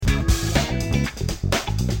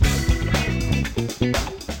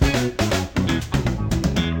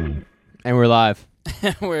live.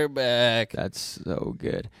 We're back. That's so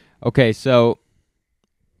good. Okay, so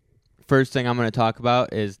first thing I'm going to talk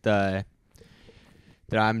about is that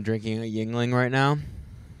I'm drinking a Yingling right now.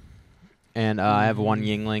 And I have one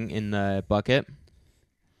Yingling in the bucket.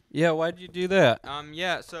 Yeah, why'd you do that?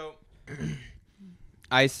 So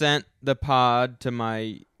I sent the pod to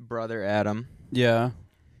my brother Adam, Yeah.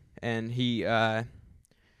 and he said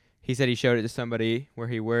he showed it to somebody where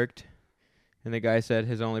he worked, and the guy said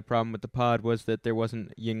his only problem with the pod was that there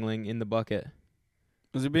wasn't Yingling in the bucket.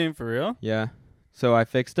 Was he being for real? Yeah. So I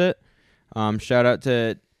fixed it. Shout out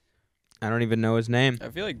to, I don't even know his name. I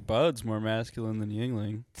feel like Bud's more masculine than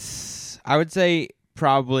Yingling. I would say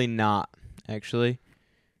probably not, actually.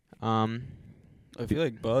 I feel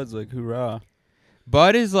like Bud's like hoorah.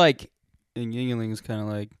 Bud is like, And Yingling's kind of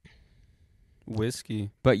like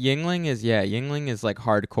whiskey. but Yingling is like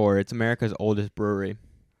hardcore. It's America's oldest brewery.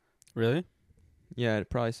 Really? Yeah, it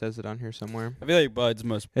probably says it on here somewhere. I feel like Bud's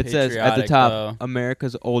most It patriotic, says at the top, though.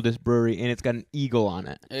 America's oldest brewery, and it's got an eagle on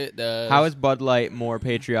it. It does. How is Bud Light more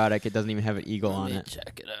patriotic? It doesn't even have an eagle on it.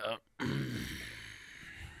 Check it out.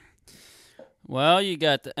 Well, you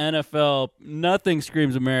got the NFL. Nothing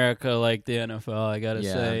screams America like the NFL, I gotta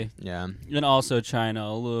say. Yeah. And also China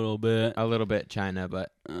a little bit. A little bit China,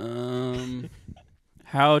 but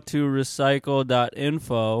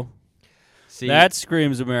howtorecycle.info. see, That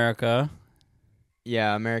screams America.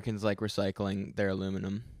 yeah, Americans like recycling their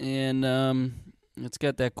aluminum. And it's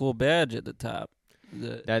got that cool badge at the top.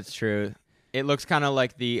 That's true. It looks kind of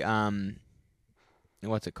like the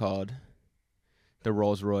what's it called? The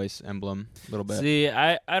Rolls-Royce emblem, a little bit. See,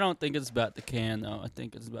 I don't think it's about the can, though. I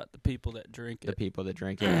think it's about the people that drink it. The people that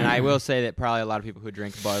drink it. And I will say that probably a lot of people who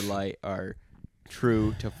drink Bud Light are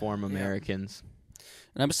true to form Americans.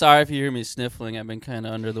 And I'm sorry if you hear me sniffling. I've been kind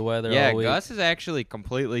of under the weather all week. Gus is actually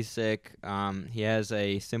completely sick. He has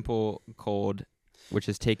a simple cold, which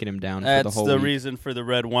has taken him down for the whole week. That's the reason for the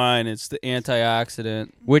red wine. It's the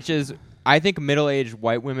antioxidant. Which is, I think middle-aged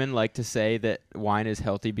white women like to say that wine is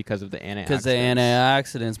healthy because of the antioxidants. Because the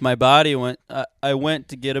antioxidants. My body went, I went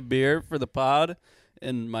to get a beer for the pod,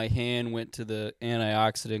 and my hand went to the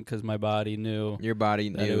antioxidant because my body knew. Your body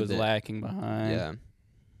knew that it was lacking behind. Yeah.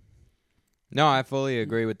 No, I fully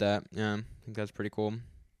agree with that. Yeah, I think that's pretty cool.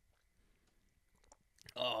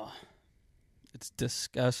 Oh, it's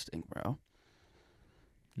disgusting, bro.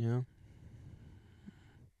 Yeah.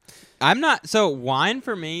 So wine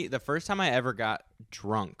for me, the first time I ever got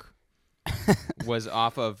drunk was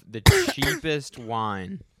off of the cheapest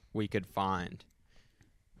wine we could find.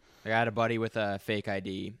 I had a buddy with a fake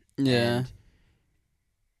ID. Yeah. And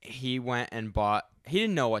he went and bought, he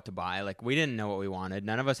didn't know what to buy. Like, we didn't know what we wanted.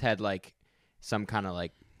 None of us had, like, some kind of,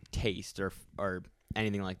 like, taste or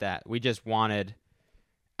anything like that. We just wanted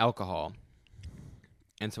alcohol.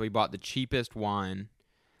 And so we bought the cheapest wine.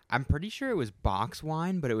 I'm pretty sure it was box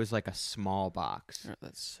wine, but it was like a small box. Oh,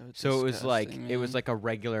 that's so disgusting. So it was like man. it was like a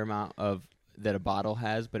regular amount of that a bottle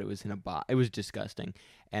has, but it was in a box. It was disgusting,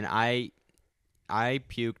 and I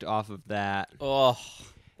puked off of that. Oh,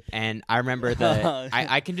 and I remember that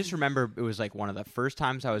I can just remember it was like one of the first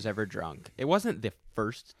times I was ever drunk. It wasn't the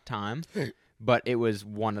first time, but it was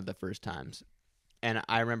one of the first times, and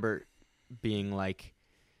I remember being like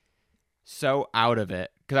so out of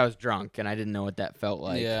it because I was drunk and I didn't know what that felt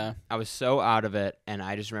like. Yeah. I was so out of it, and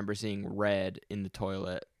I just remember seeing red in the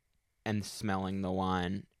toilet and smelling the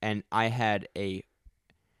wine, and I had a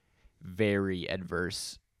very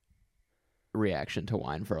adverse reaction to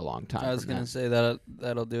wine for a long time. I was going to say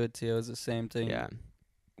that'll do it to you. It was the same thing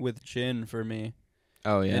with gin for me.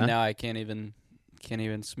 Oh, yeah? And now I can't even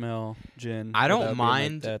smell gin. I don't without being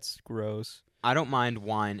mind. Like, that's gross. I don't mind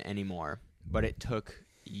wine anymore, but it took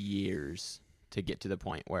years to get to the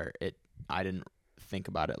point where I didn't think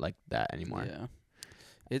about it like that anymore. Yeah.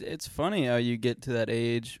 It's funny how you get to that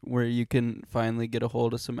age where you can finally get a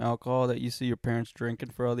hold of some alcohol that you see your parents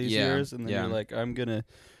drinking for all these years, and then you're like, I'm gonna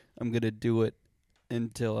do it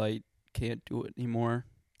until I can't do it anymore.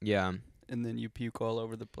 Yeah. And then you puke all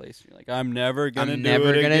over the place. You're like, I'm never gonna do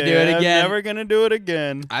it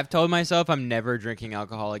again. I've told myself I'm never drinking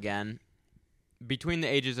alcohol again. Between the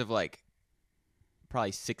ages of like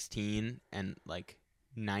probably 16 and like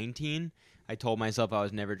 19, I told myself I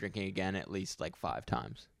was never drinking again at least like 5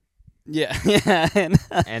 times. Yeah.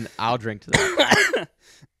 And I'll drink to that.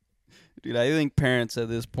 Dude, I think parents at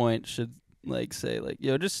this point should like say like,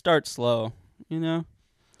 yo, just start slow, you know?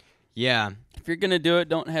 Yeah. If you're going to do it,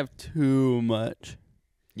 don't have too much.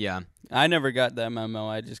 Yeah. I never got that memo.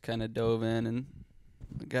 I just kind of dove in and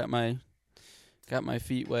got my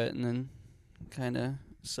feet wet and then kind of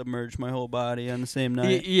submerged my whole body on the same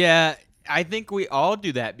night. Yeah, I think we all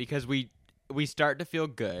do that because we we start to feel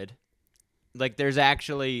good. Like there's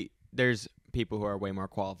people who are way more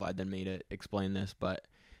qualified than me to explain this, but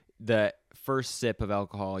the first sip of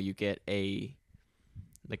alcohol, you get a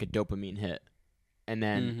dopamine hit. And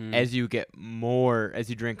then as you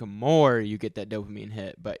drink more, you get that dopamine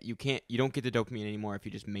hit, but you don't get the dopamine anymore if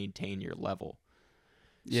you just maintain your level.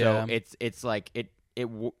 Yeah. So it's like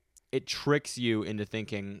it tricks you into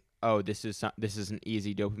thinking, oh, this is an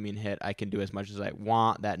easy dopamine hit. I can do as much as I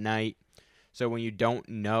want that night. So when you don't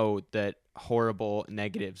know the horrible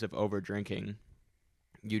negatives of over drinking,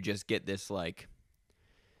 you just get this like,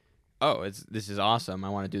 oh, this is awesome. I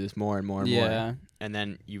want to do this more and more and more. And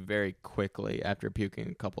then you very quickly, after puking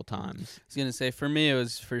a couple times. I was going to say, for me, it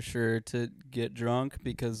was for sure to get drunk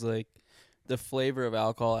because, like, the flavor of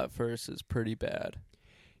alcohol at first is pretty bad.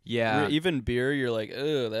 Yeah. Even beer, you're like,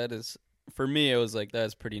 oh, that is... For me, it was like,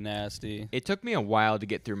 that's pretty nasty. It took me a while to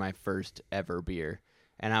get through my first ever beer.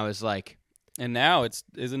 And I was like... And now,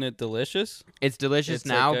 isn't it delicious? It's delicious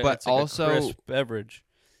now, but it's like also... a crisp beverage.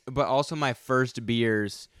 But also my first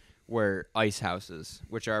beers... were ice houses,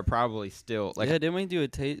 which are probably still like. Yeah, didn't we do a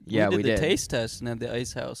taste? Yeah, we did the taste test and had the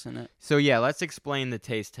ice house in it. So yeah, let's explain the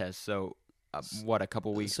taste test. So, a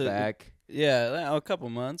couple weeks back? Yeah, a couple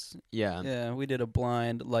months. Yeah, we did a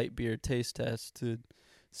blind light beer taste test to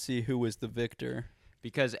see who was the victor.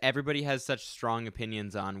 Because everybody has such strong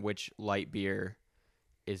opinions on which light beer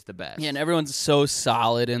is the best. Yeah, and everyone's so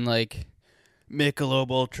solid and like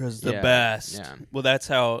Michelob Ultra's the best. Yeah. Well, that's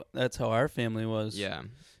how our family was. Yeah.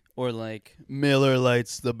 Or like Miller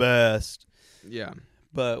Lite's the best. Yeah.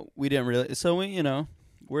 But we didn't really. So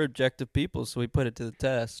we're objective people, so we put it to the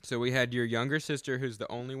test. So we had your younger sister, who's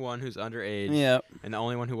the only one who's underage. Yeah. And the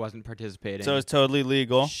only one who wasn't participating. So it's totally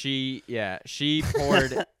legal. She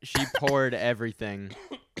poured everything.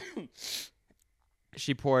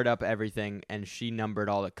 She poured up everything, and she numbered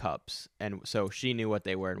all the cups, and so she knew what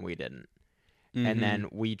they were, and we didn't. Mm-hmm. And then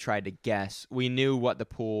we tried to guess. We knew what the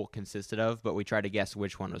pool consisted of, but we tried to guess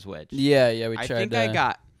which one was which. Yeah, we tried. I think I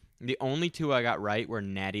got the only two I got right were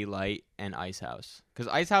Natty Light and Ice House, because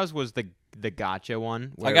Ice House was the gotcha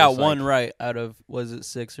one. I got one right out of, was it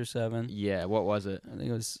 6 or 7? Yeah, what was it? I think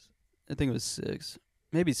it was 6,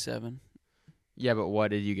 maybe 7. Yeah, but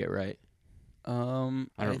what did you get right? I don't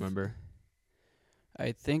remember.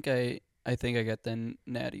 I think I got the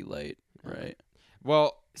Natty Light right.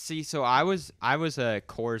 Well, see, so I was a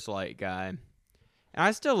Coors Light guy, and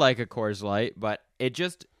I still like a Coors Light, but it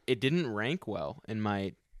didn't rank well in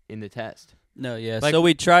the test. No, yeah. Like, so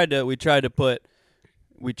we tried to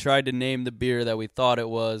name the beer that we thought it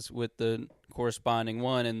was with the corresponding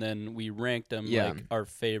one, and then we ranked them like our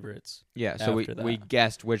favorites. Yeah, so we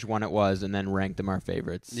guessed which one it was, and then ranked them our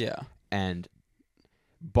favorites. Yeah, and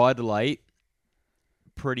Bud Light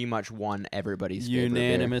pretty much won everybody's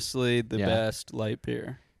unanimously the best light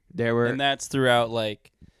beer. And that's throughout,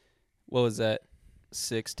 like, what was that?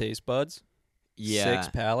 6 taste buds? Yeah. 6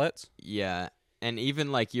 pallets? Yeah. And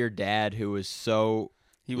even like your dad, who was so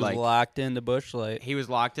he was locked into Busch Light. He was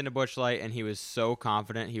locked into Busch Light, and he was so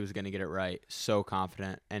confident he was going to get it right. So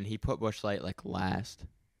confident, and he put Busch Light like last.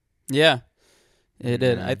 Yeah, it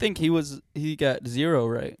did. I think he got 0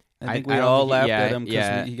 right. I think we all laughed at him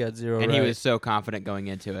because he got 0 right. And he was so confident going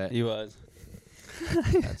into it. He was.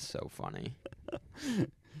 That's so funny.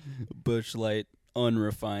 Busch Light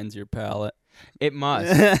unrefines your palate. It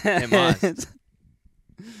must. It must.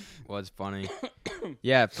 Was funny.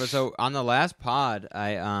 Yeah. So on the last pod,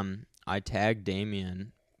 I tagged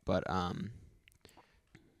Damien, but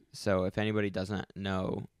so if anybody doesn't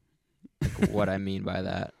know what I mean by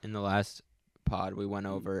that, in the last pod we went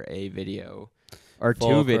over a video. Or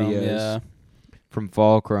Fulcrum, 2 videos from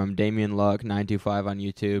Fulcrum, Damien Luck 925 on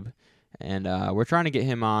YouTube, and we're trying to get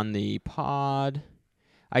him on the pod.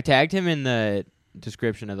 I tagged him in the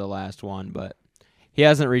description of the last one, but he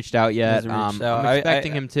hasn't reached out yet. I'm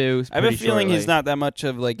expecting him to. I have a feeling he's not that much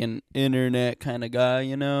of like an internet kind of guy,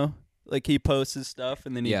 you know? Like he posts his stuff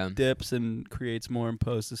and then he dips and creates more and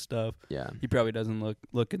posts his stuff. Yeah, he probably doesn't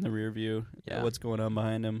look in the rear view at what's going on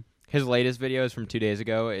behind him. His latest video is from 2 days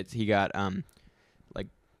ago. He got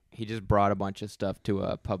he just brought a bunch of stuff to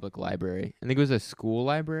a public library. I think it was a school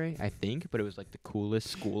library, but it was like the coolest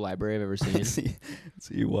school library I've ever seen.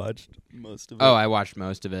 So you watched most of it? Oh, I watched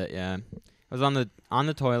most of it, yeah. I was on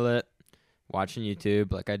the toilet watching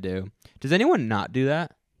YouTube like I do. Does anyone not do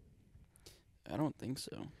that? I don't think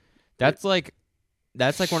so. That's like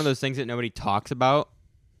one of those things that nobody talks about,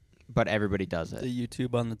 but everybody does it. The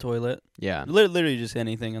YouTube on the toilet? Yeah. Literally just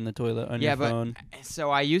anything on the toilet on your phone.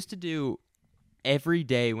 So I used to do every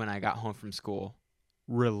day when I got home from school,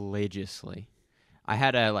 religiously. I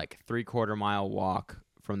had a 3/4 mile walk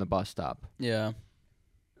from the bus stop. Yeah.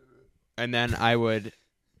 And then I would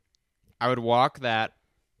walk that,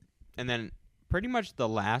 and then pretty much the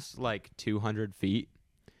last like 200 feet,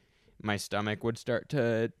 my stomach would start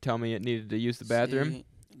to tell me it needed to use the bathroom. See,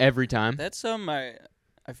 every time. That's something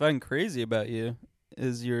I find crazy about you,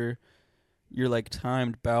 is your like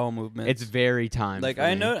timed bowel movements. It's very timed. Like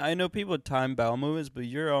I know people with timed bowel movements, but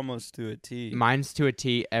you're almost to a T. Mine's to a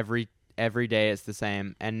T every day. It's the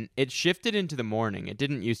same, and it shifted into the morning. It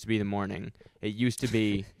didn't used to be the morning. It used to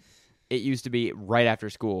be right after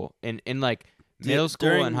school. In like middle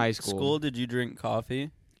school and high school. Did you drink coffee?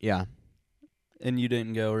 Yeah. And you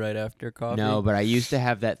didn't go right after coffee? No, but I used to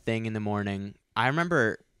have that thing in the morning. I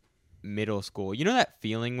remember middle school. You know that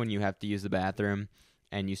feeling when you have to use the bathroom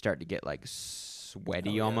and you start to get like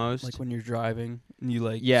sweaty almost? Like when you're driving and you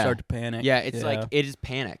like Yeah. start to panic. Yeah, it's like it is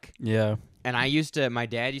panic. Yeah. And my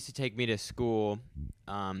dad used to take me to school,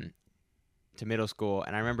 to middle school,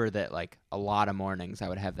 and I remember that like a lot of mornings I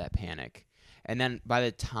would have that panic. And then by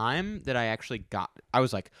the time that I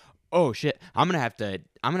was like, oh shit, I'm gonna have to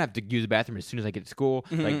use the bathroom as soon as I get to school.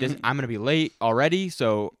 Like this, I'm gonna be late already.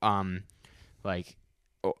 So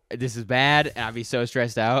this is bad, and I'd be so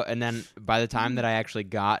stressed out. And then by the time that I actually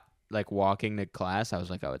got like walking to class, I was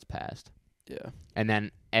like, oh, it's past. Yeah. And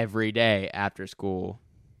then every day after school,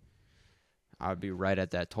 I would be right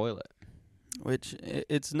at that toilet. Which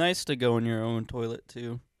it's nice to go in your own toilet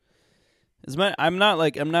too. I'm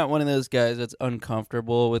not one of those guys that's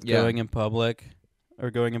uncomfortable with going in public. Or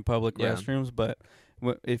going in public restrooms, but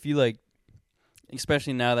if you like,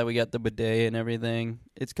 especially now that we got the bidet and everything,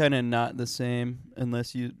 it's kind of not the same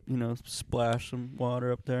unless you splash some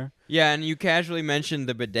water up there. Yeah, and you casually mentioned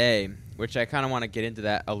the bidet, which I kind of want to get into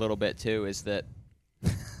that a little bit too. Is that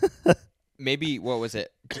maybe what was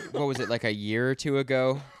it like a year or two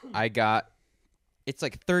ago? It's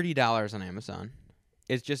like $30 on Amazon.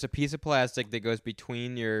 It's just a piece of plastic that goes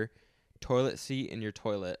between your toilet seat and your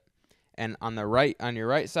toilet. And on your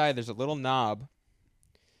right side, there's a little knob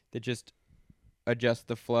that just adjusts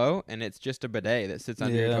the flow, and it's just a bidet that sits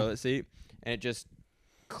under your toilet seat, and it just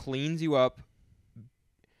cleans you up.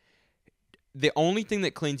 The only thing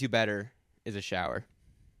that cleans you better is a shower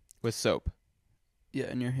with soap.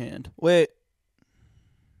 Yeah, in your hand. Wait.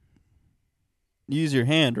 You use your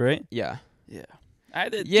hand, right? Yeah. Yeah.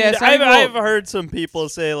 I've heard some people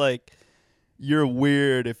say like, you're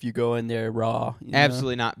weird if you go in there raw.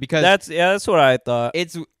 Absolutely not, because that's what I thought.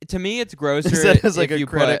 To me, it's grosser. Is that like a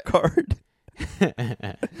credit card?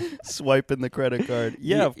 Swiping the credit card.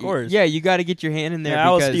 Yeah, of course. Yeah, you got to get your hand in there.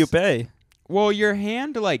 How else do you pay? Well, your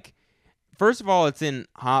hand, like, first of all, it's in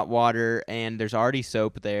hot water and there's already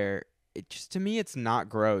soap there. To me, it's not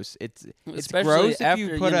gross. It's especially gross if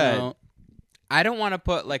you put I don't want to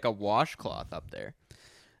put like a washcloth up there.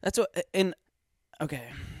 That's what. And okay.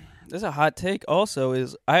 There's a hot take also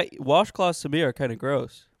is washcloths to me are kind of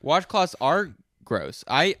gross. Washcloths are gross.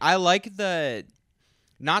 I like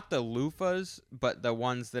not the loofahs, but the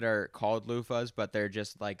ones that are called loofahs, but they're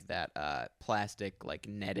just like that plastic like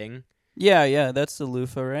netting. Yeah, that's the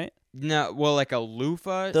loofah, right? No, well, like a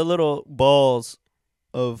loofah. The little balls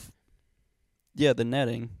of the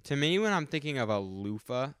netting. To me, when I'm thinking of a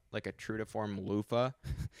loofah, like a true to form loofah,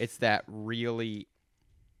 it's that really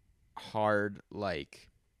hard like.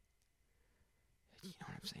 You know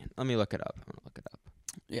what I'm saying? Let me look it up. I'm gonna look it up.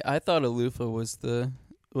 Yeah, I thought a loofah was the.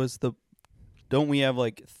 Don't we have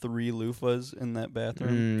like 3 loofahs in that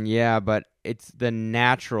bathroom? Yeah, but it's the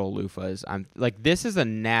natural loofahs. I'm like, this is a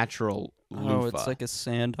natural loofah. Oh, it's like a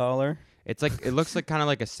sand dollar. It's like it looks like kind of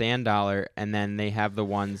like a sand dollar, and then they have the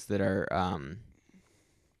ones that are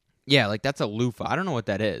like that's a loofah. I don't know what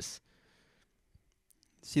that is.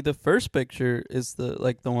 See, the first picture is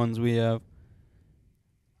the ones we have.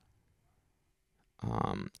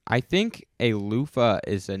 I think a loofah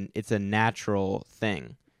it's a natural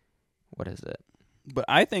thing. What is it? But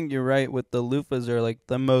I think you're right with the loofahs are like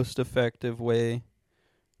the most effective way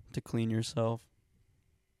to clean yourself.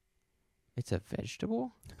 It's a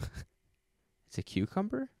vegetable? It's a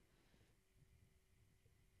cucumber?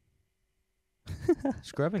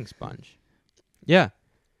 Scrubbing sponge. Yeah.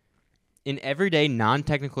 In everyday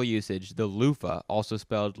non-technical usage, the loofah, also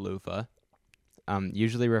spelled loofah,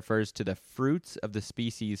 usually refers to the fruits of the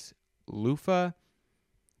species Loofah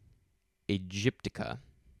aegyptica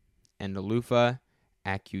and Loofah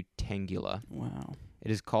acutangula. Wow.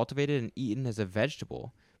 It is cultivated and eaten as a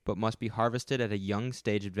vegetable, but must be harvested at a young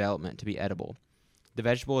stage of development to be edible. The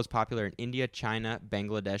vegetable is popular in India, China,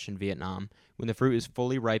 Bangladesh, and Vietnam. When the fruit is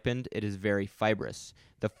fully ripened, it is very fibrous.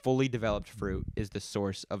 The fully developed fruit is the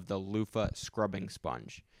source of the loofah scrubbing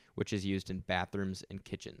sponge, which is used in bathrooms and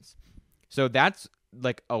kitchens. So that's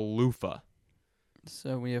like a loofah.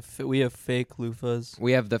 So we have fake loofahs.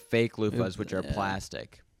 We have the fake loofahs, which are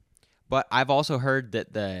plastic. But I've also heard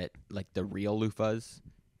that the real loofahs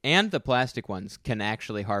and the plastic ones can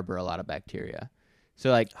actually harbor a lot of bacteria.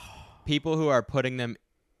 So like people who are putting them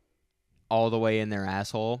all the way in their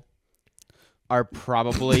asshole are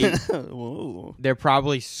probably they're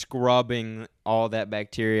probably scrubbing all that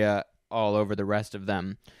bacteria all over the rest of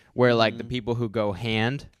them. Where like the people who go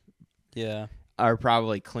hand are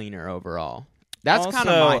probably cleaner overall. That's kind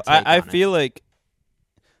of my take I feel like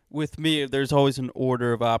with me, there's always an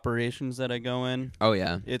order of operations that I go in. Oh,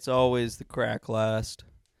 yeah. It's always the crack last.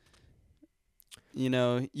 You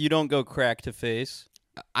know, you don't go crack to face.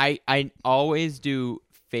 I always do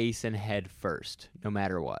face and head first, no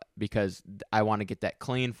matter what, because I want to get that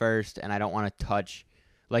clean first, and I don't want to touch,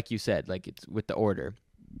 like you said, like it's with the order.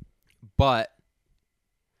 But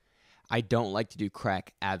I don't like to do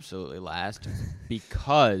crack absolutely last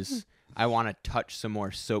because I want to touch some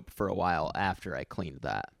more soap for a while after I cleaned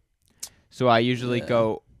that. So I usually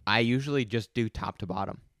just do top to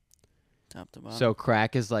bottom. Top to bottom. So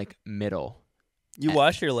crack is like middle. You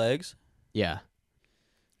wash your legs? Yeah.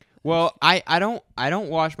 Well, I don't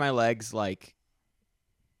wash my legs like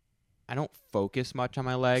I don't focus much on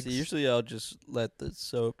my legs. See, usually I'll just let the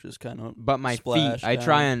soap just kind of But my feet, I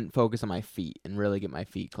try and focus on my feet and really get my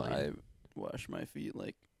feet clean. I wash my feet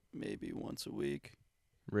like maybe once a week.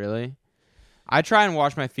 Really? I try and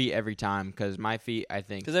wash my feet every time because my feet, I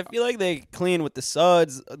think... Because I feel like they clean with the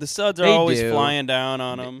suds. The suds are always flying down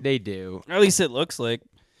on them. They do. Or at least it looks like.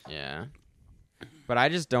 Yeah. But I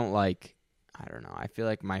just don't like... I don't know. I feel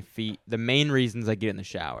like my feet... The main reasons I get in the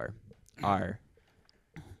shower are...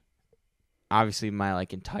 Obviously, my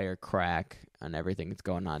like entire crack and everything that's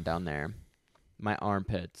going on down there. My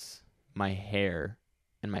armpits, my hair,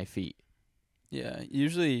 and my feet. Yeah,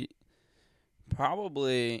 usually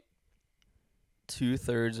probably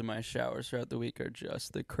 2/3 of my showers throughout the week are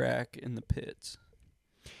just the crack in the pits.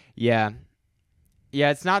 Yeah.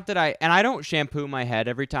 Yeah, it's not that I don't shampoo my head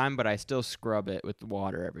every time, but I still scrub it with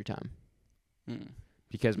water every time.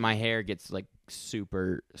 Because my hair gets like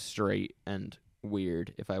super straight and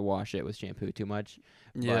weird if I wash it with shampoo too much.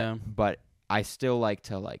 Yeah. But I still like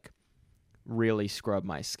to like really scrub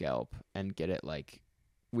my scalp and get it like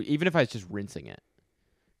even if I was just rinsing it.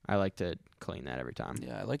 I like to clean that every time.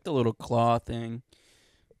 Yeah, I like the little claw thing.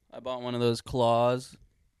 I bought one of those claws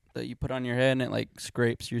that you put on your head and it like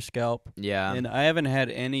scrapes your scalp. Yeah. And I haven't had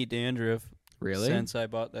any dandruff since I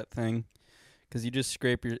bought that thing. Because you just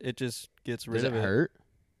scrape it just gets rid of it. Does it hurt?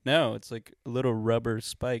 No, it's like little rubber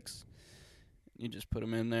spikes. You just put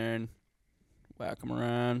them in there and whack them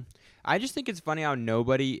around. I just think it's funny how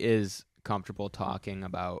nobody is comfortable talking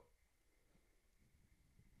about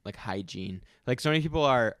like hygiene. Like so many people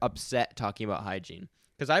are upset talking about hygiene.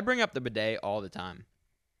 Because I bring up the bidet all the time.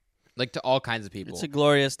 Like to all kinds of people. It's a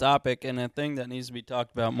glorious topic and a thing that needs to be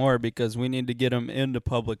talked about more because we need to get them into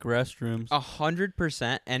public restrooms.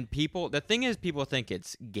 100%. And the thing is people think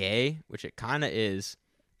it's gay, which it kind of is.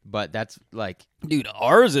 But that's like... Dude,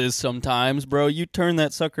 ours is sometimes, bro. You turn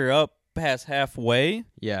that sucker up past halfway.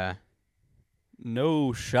 Yeah.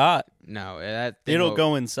 No shot. No. That thing it'll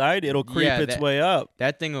go inside. It'll creep its way up.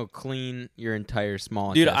 That thing will clean your entire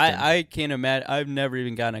small Dude, intestine. I can't imagine. I've never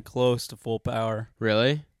even gotten it close to full power.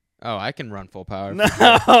 Really? Oh, I can run full power. No,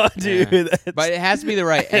 dude. Yeah. But it has to be the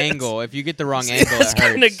right angle. If you get the wrong angle, it's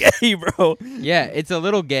kind of gay, bro. Yeah, it's a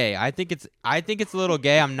little gay. I think it's a little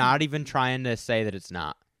gay. I'm not even trying to say that it's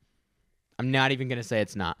not. I'm not even gonna say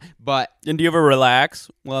it's not. But and do you ever relax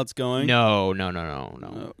while it's going? No.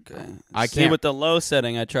 Okay. I See, with the low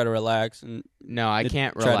setting, I try to relax and I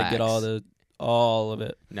can't relax. Try to get all of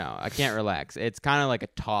it. No, I can't relax. It's kind of like a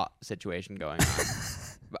taut situation going on.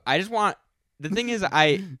 But I just want. The thing is,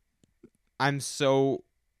 I'm so,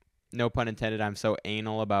 no pun intended, I'm so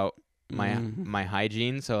anal about my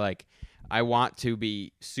hygiene. So like, I want to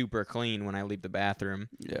be super clean when I leave the bathroom.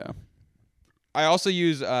 Yeah. I also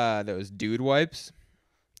use those dude wipes.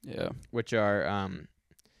 Yeah. Which are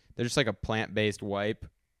they're just like a plant-based wipe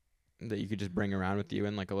that you could just bring around with you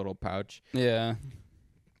in like a little pouch. Yeah.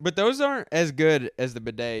 But those aren't as good as the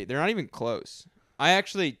bidet. They're not even close. I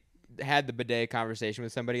actually had the bidet conversation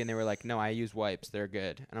with somebody and they were like, "No, I use wipes. They're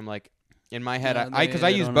good." And I'm like, in my head, because I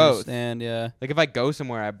use both. Yeah. Like if I go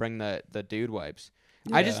somewhere, I bring the dude wipes.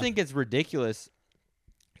 Yeah. I just think it's ridiculous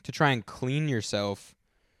to try and clean yourself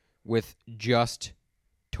with just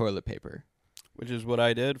toilet paper. Which is what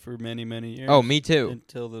I did for many, many years. Oh, me too.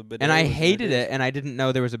 Until the bidet and I hated it, and I didn't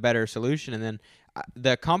know there was a better solution. And then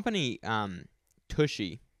the company,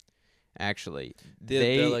 Tushy, actually,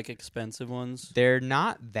 they're like expensive ones. They're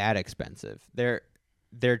not that expensive. They're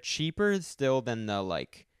they're cheaper still than the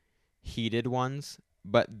like heated ones,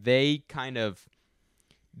 but they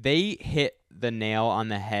hit the nail on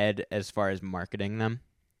the head as far as marketing them.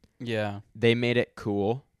 Yeah. They made it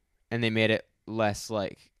cool, and they made it less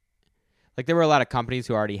like there were a lot of companies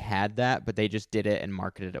who already had that, but they just did it and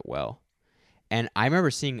marketed it well. And I remember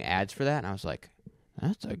seeing ads for that, and I was like,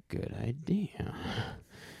 that's a good idea.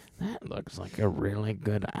 That looks like a really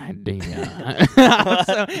good idea.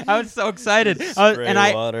 I was so excited.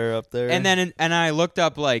 Water up there. And then I looked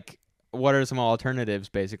up like what are some alternatives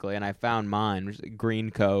basically, and I found mine, which is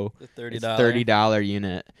Greenco. The $30. It's $30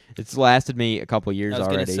 unit. It's lasted me a couple years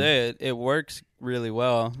already. I was gonna say it works really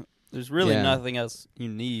well. There's really nothing else you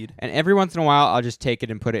need. And every once in a while, I'll just take it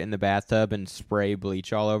and put it in the bathtub and spray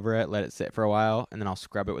bleach all over it, let it sit for a while, and then I'll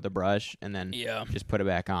scrub it with a brush and then just put it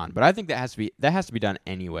back on. But I think that has to be done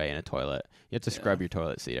anyway in a toilet. You have to scrub your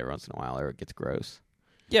toilet seat every once in a while, or it gets gross.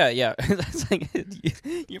 Yeah. That's like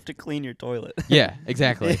you have to clean your toilet. Yeah,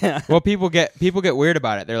 exactly. Yeah. Well, people get weird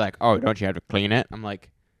about it. They're like, "Oh, don't you have to clean it?" I'm like,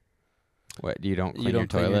 "What? You don't clean your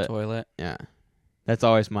toilet?" Yeah, that's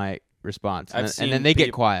always my response. And then they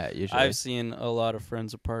get quiet usually. I've seen a lot of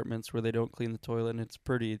friends' apartments where they don't clean the toilet, and it's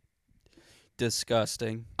pretty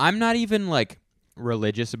disgusting. I'm not even like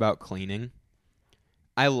religious about cleaning.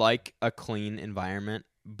 I like a clean environment,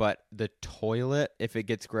 but the toilet, if it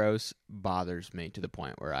gets gross, bothers me to the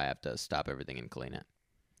point where I have to stop everything and clean it.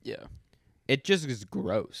 Yeah. It just is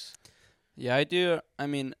gross. Yeah, I do. I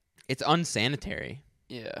mean, it's unsanitary.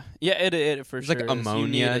 Yeah. Yeah, it for sure. It's like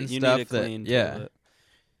ammonia and stuff. You need a clean toilet.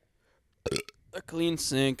 A clean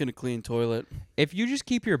sink and a clean toilet. If you just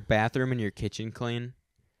keep your bathroom and your kitchen clean,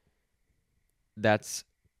 that's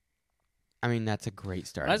a great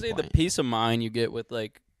starting point. The peace of mind you get with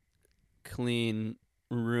like clean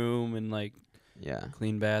room and like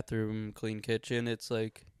clean bathroom, clean kitchen, it's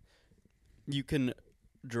like you can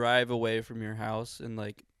drive away from your house and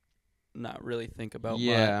like not really think about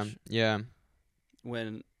much. Yeah.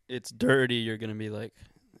 When it's dirty, you're going to be like,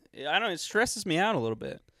 I don't know, it stresses me out a little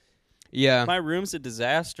bit. Yeah. My room's a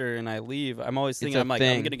disaster and I leave. I'm always thinking, I'm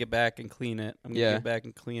going to get back and clean it. I'm going to get back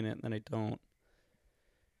and clean it, and then I don't.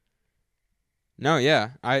 No, yeah.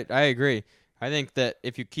 I agree. I think that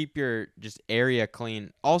if you keep your just area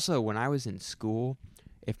clean. Also, when I was in school,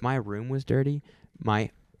 if my room was dirty, my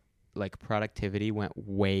like productivity went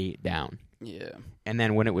way down. Yeah. And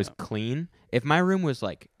then when it was clean, if my room was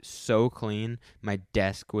like so clean, my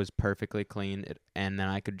desk was perfectly clean, and then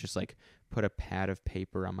I could just like put a pad of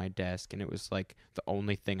paper on my desk, and it was like the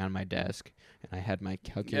only thing on my desk, and I had my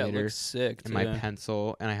calculator it looks sick, and my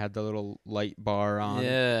pencil, and I had the little light bar on,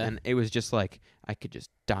 and it was just like I could just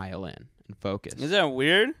dial in and focus. Is that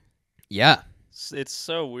weird? Yeah. It's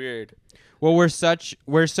so weird. Well, we're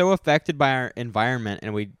so affected by our environment,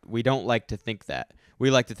 and we don't like to think that. We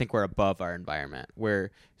like to think we're above our environment. We're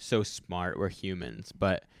so smart. We're humans,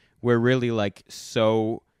 but we're really like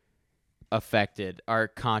so affected. Our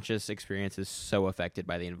conscious experience is so affected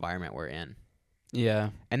by the environment we're in. Yeah.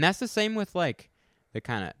 And that's the same with like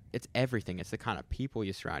it's everything. It's the kind of people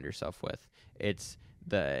you surround yourself with. It's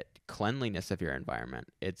the cleanliness of your environment.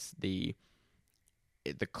 It's the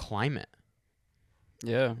climate.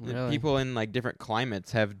 Yeah, really. People in like different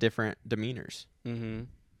climates have different demeanors. Mm-hmm.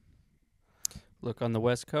 Look on the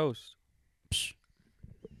West Coast. Psh.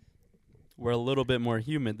 We're a little bit more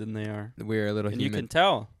humid than they are. We're a little humid. And you can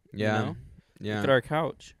tell. Yeah. You know? Yeah. Look at our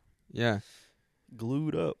couch. Yeah.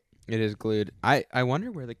 Glued up. It is glued. I wonder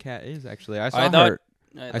where the cat is actually. I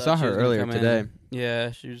saw her earlier today. Yeah,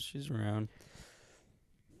 she's around.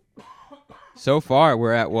 So far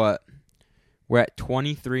we're at what? We're at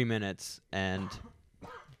 23 minutes and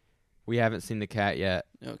we haven't seen the cat yet.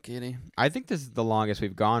 No kidding. I think this is the longest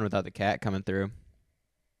we've gone without the cat coming through.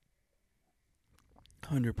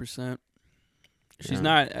 100%. She's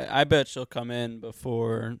not. I bet she'll come in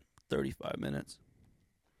before 35 minutes.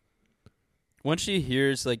 Once she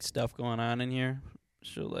hears like stuff going on in here,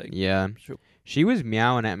 she'll like. Yeah. She was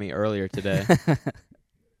meowing at me earlier today.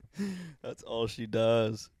 That's all she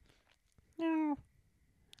does.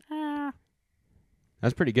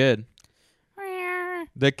 That's pretty good.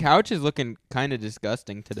 The couch is looking kind of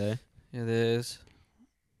disgusting today. It is.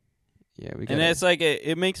 Yeah, we. And it's like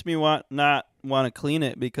it makes me not want to clean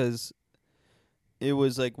it because it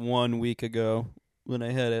was like 1 week ago when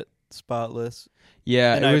I had it spotless.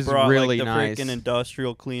 Yeah, and it was brought, really like, the nice. freaking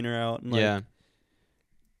industrial cleaner out. And, like,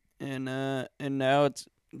 and now it's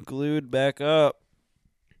glued back up.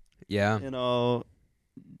 Yeah. And all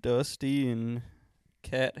dusty and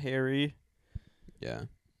cat hairy. Yeah.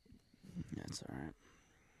 That's all right.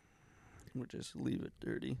 We'll just leave it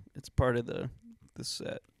dirty. It's part of the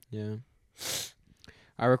set. Yeah.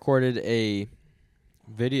 I recorded a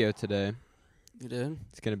video today. You did?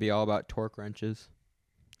 It's going to be all about torque wrenches.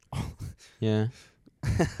 Yeah.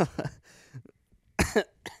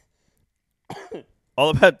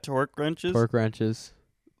 All about torque wrenches? Torque wrenches.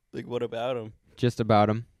 Like, what about them? Just about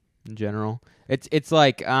them in general. It's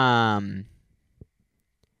like Is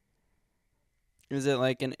it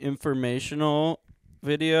like an informational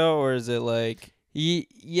video, or is it like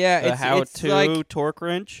yeah, a how-to like, torque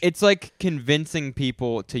wrench? It's like convincing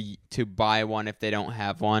people to buy one if they don't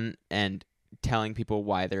have one, and telling people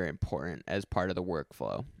why they're important as part of the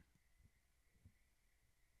workflow.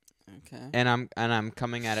 Okay. And I'm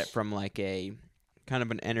coming at it from like a kind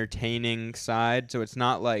of an entertaining side, so it's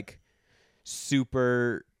not like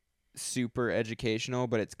super educational,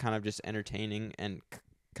 but it's kind of just entertaining and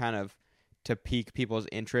kind of to pique people's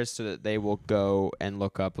interest so that they will go and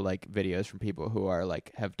look up like videos from people who are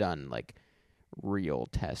like have done like real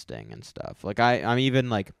testing and stuff. Like I'm even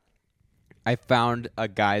like I found a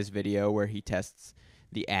guy's video where he tests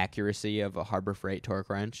the accuracy of a Harbor Freight torque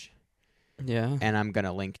wrench. Yeah. And I'm going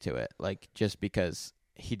to link to it like just because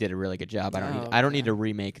he did a really good job. I don't need to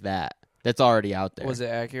remake that. That's already out there. Was it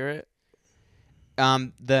accurate?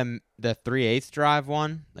 The 3/8 drive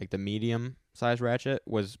one, like the medium size ratchet,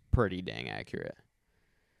 was pretty dang accurate.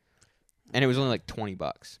 And it was only like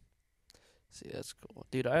 $20. See, that's cool.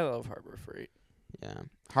 Dude, I love Harbor Freight. Yeah.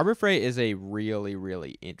 Harbor Freight is a really,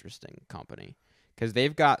 really interesting company because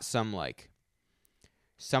they've got some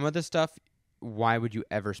of the stuff, why would you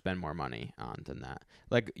ever spend more money on than that?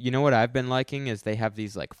 Like, you know what I've been liking is they have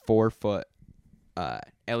these like 4-foot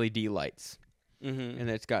LED lights. Mm-hmm. And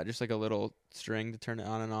it's got just like a little string to turn it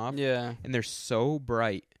on and off. Yeah. And they're so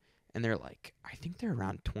bright. And they're like, I think they're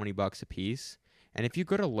around $20 a piece. And if you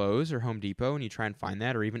go to Lowe's or Home Depot and you try and find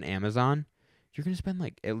that, or even Amazon, you're going to spend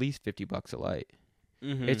like at least $50 a light.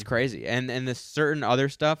 Mm-hmm. It's crazy. And the certain other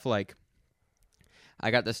stuff, like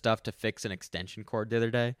I got the stuff to fix an extension cord the other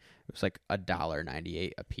day. It was like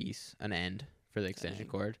 $1.98 a piece, an end for the extension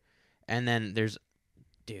cord. And then there's,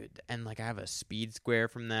 and like I have a speed square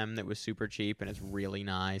from them that was super cheap and it's really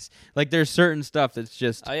nice. Like there's certain stuff that's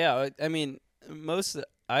just. Oh yeah, I mean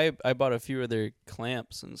I bought a few of their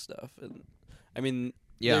clamps and stuff, and I mean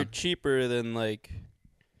they're cheaper than like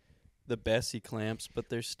the Bessie clamps, but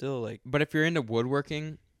they're still like. But if you're into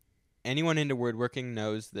woodworking, anyone into woodworking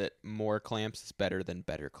knows that more clamps is better than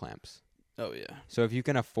better clamps. Oh yeah. So if you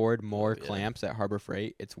can afford more clamps at Harbor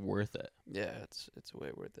Freight, it's worth it. Yeah, it's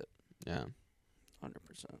way worth it. Yeah. 100%.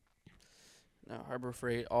 No, Harbor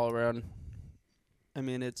Freight all around. I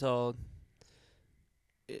mean, it's all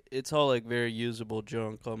like very usable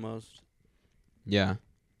junk almost. Yeah.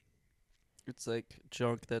 It's like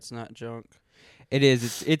junk that's not junk. It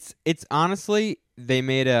is. It's honestly, they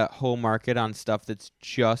made a whole market on stuff that's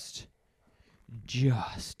just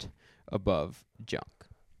above junk.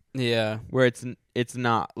 Yeah. Where it's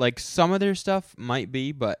not like some of their stuff might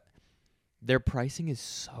be, but their pricing is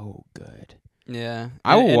so good. Yeah.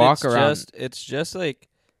 I will walk around. It's just like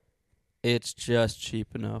it's just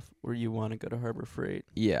cheap enough where you want to go to Harbor Freight.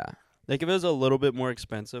 Yeah. Like if it was a little bit more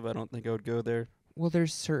expensive, I don't think I would go there. Well,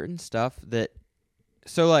 there's certain stuff that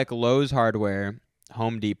so like Lowe's Hardware,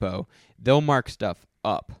 Home Depot, they'll mark stuff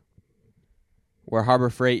up. Where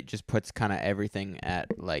Harbor Freight just puts kind of everything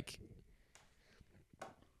at like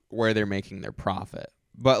where they're making their profit.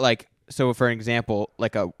 But like so for an example,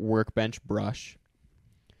 like a workbench brush.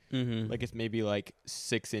 Mm-hmm. Like it's maybe like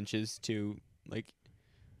 6 inches to like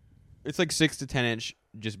it's like 6 to 10 inch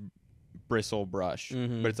just bristle brush,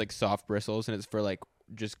 but it's like soft bristles and it's for like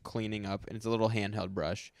just cleaning up, and it's a little handheld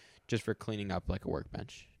brush just for cleaning up like a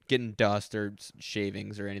workbench, getting dust or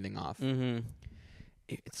shavings or anything off. Mm-hmm.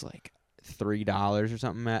 It's like $3 or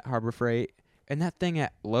something at Harbor Freight, and that thing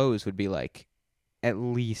at Lowe's would be like at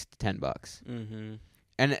least $10. Mm-hmm.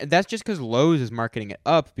 And that's just because Lowe's is marketing it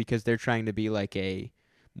up because they're trying to be like a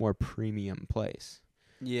more premium place.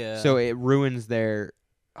 Yeah. So it ruins their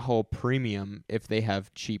whole premium if they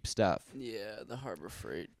have cheap stuff. Yeah, the Harbor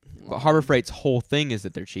Freight. But Harbor Freight's whole thing is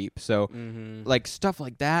that they're cheap. So like stuff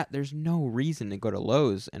like that, there's no reason to go to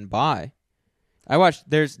Lowe's and buy. I watched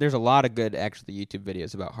there's a lot of good actually YouTube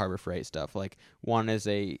videos about Harbor Freight stuff. Like one is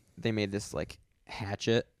they made this like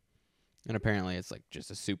hatchet, and apparently it's like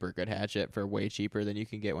just a super good hatchet for way cheaper than you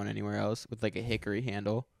can get one anywhere else with like a hickory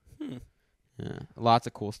handle. Yeah, lots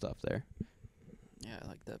of cool stuff there. Yeah, I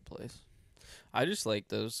like that place. I just like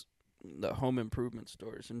the home improvement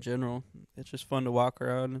stores in general. It's just fun to walk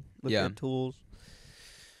around and look at tools.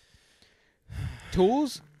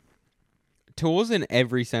 Tools in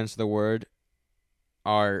every sense of the word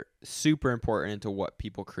are super important into what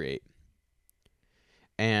people create.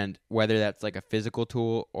 And whether that's like a physical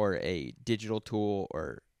tool or a digital tool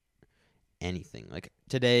or anything. Like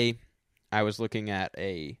today I was looking at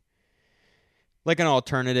an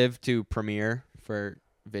alternative to Premiere for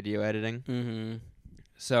video editing. Mm-hmm.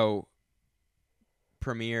 So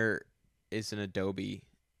Premiere is an Adobe.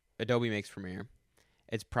 Adobe makes Premiere.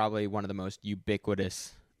 It's probably one of the most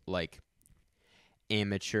ubiquitous, like,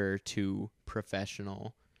 amateur to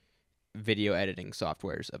professional video editing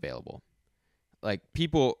softwares available. Like,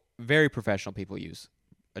 very professional people use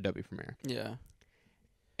Adobe Premiere. Yeah.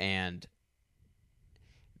 And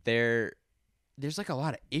there's like a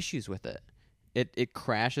lot of issues with it. It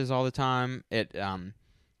crashes all the time.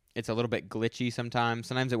 It's a little bit glitchy sometimes.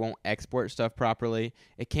 Sometimes it won't export stuff properly.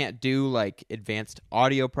 It can't do like advanced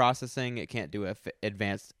audio processing. It can't do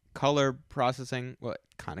advanced color processing. Well, it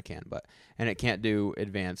kind of can, and it can't do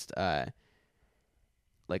advanced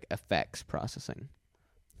like effects processing.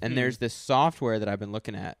 And there's this software that I've been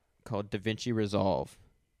looking at called DaVinci Resolve.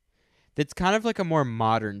 That's kind of like a more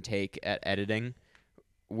modern take at editing,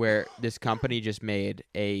 where this company just made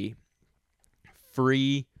a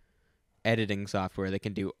free editing software that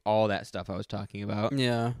can do all that stuff I was talking about.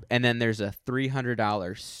 Yeah. And then there's a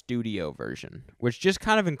 $300 studio version, which just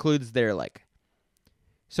kind of includes their like.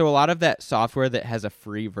 So a lot of that software that has a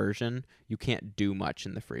free version, you can't do much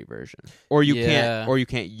in the free version, or you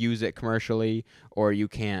can't use it commercially, or you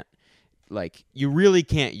can't you really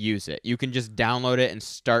can't use it. You can just download it and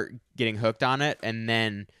start getting hooked on it, and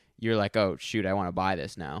then you're like, oh shoot, I want to buy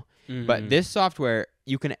this now. Mm-hmm. But this software,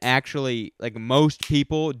 you can actually, like, most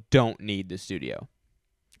people don't need the studio.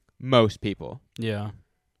 Most people. Yeah.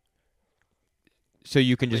 So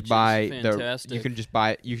you can just buy you can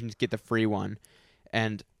just get the free one.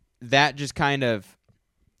 And that just kind of,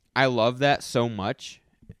 I love that so much,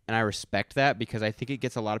 and I respect that because I think it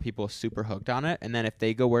gets a lot of people super hooked on it. And then if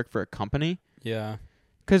they go work for a company, yeah,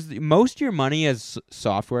 because most of your money as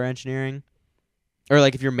software engineering, or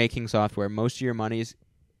like if you're making software, most of your money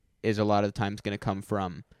is a lot of the times going to come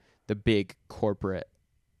from the big corporate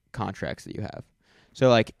contracts that you have. So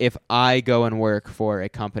like if I go and work for a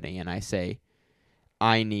company and I say,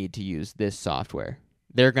 I need to use this software,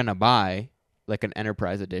 they're going to buy like an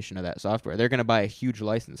enterprise edition of that software. They're going to buy a huge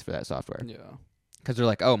license for that software. Yeah. Because they're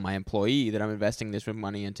like, oh, my employee that I'm investing this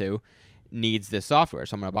money into needs this software,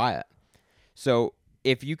 so I'm going to buy it. So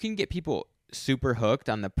if you can get people super hooked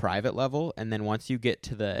on the private level, and then once you get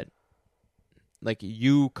to the, like,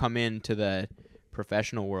 you come into the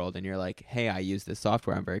professional world and you're like, hey, I use this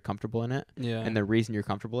software, I'm very comfortable in it. Yeah. And the reason you're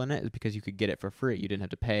comfortable in it is because you could get it for free. You didn't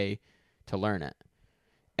have to pay to learn it.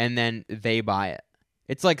 And then they buy it.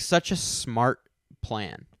 It's like such a smart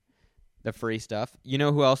plan, the free stuff. You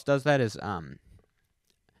know who else does that is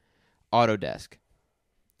Autodesk.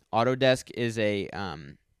 Autodesk is they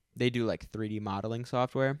do like 3D modeling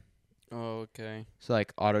software. Oh, okay. So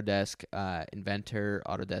like Autodesk Inventor,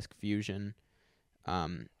 Autodesk Fusion,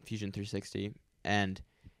 Fusion 360, and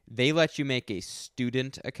they let you make a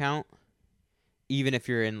student account even if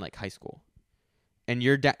you're in like high school, and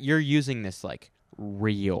you're using this like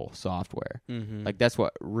real software. Mm-hmm. Like that's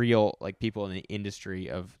what real like people in the industry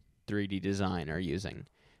of 3D design are using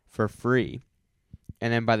for free.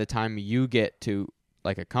 And then by the time you get to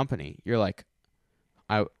like a company, you're like,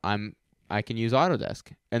 I can use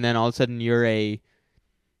Autodesk. And then all of a sudden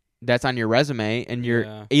that's on your resume, and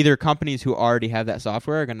you're either companies who already have that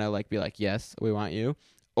software are gonna like be like, yes, we want you,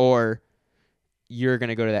 or you're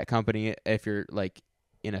gonna go to that company if you're like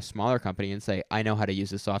in a smaller company and say, I know how to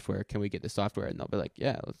use this software. Can we get this software? And they'll be like,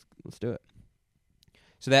 yeah, let's do it.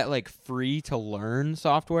 So that like free to learn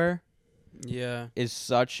software is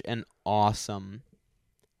such an awesome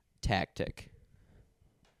tactic.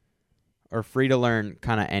 Or free to learn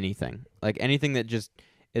kind of anything. Like anything that just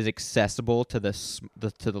is accessible to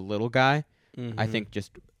the little guy, mm-hmm. I think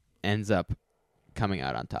just ends up coming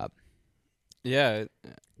out on top. Yeah,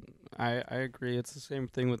 I agree. It's the same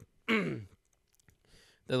thing with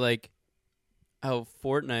the like how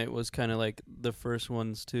Fortnite was kind of like the first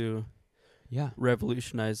ones to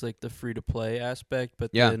revolutionize like the free to play aspect,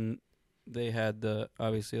 but then they had the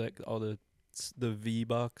obviously like all the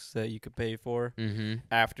V-Bucks that you could pay for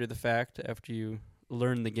after the fact, after you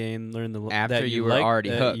learn the game, after that you were already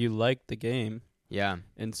hooked. You liked the game. Yeah.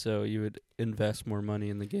 And so you would invest more money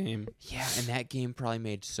in the game. Yeah, and that game probably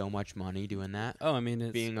made so much money doing that. Oh, I mean,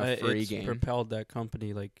 it's being a free game propelled that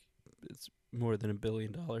company like it's more than $1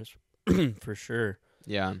 billion for sure.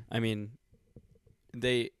 Yeah. I mean,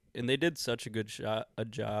 they did such a good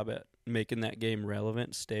job at making that game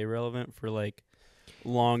relevant, stay relevant for like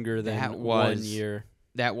longer than 1 year.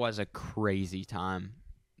 That was a crazy time.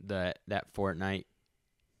 That Fortnite,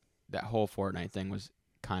 that whole Fortnite thing was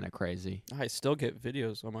kind of crazy. I still get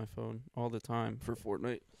videos on my phone all the time for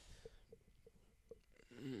Fortnite.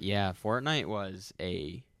 Yeah, Fortnite was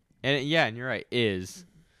and you're right, is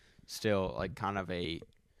still like kind of it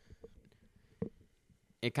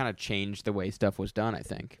kind of changed the way stuff was done, I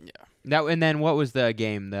think. Yeah. And then what was the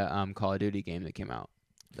game, the Call of Duty game that came out?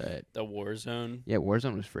 The Warzone. Yeah,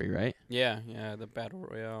 Warzone was free, right? Yeah, the Battle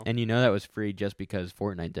Royale. And that was free just because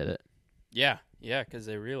Fortnite did it. Yeah, because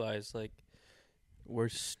they realized, like, we're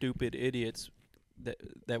stupid idiots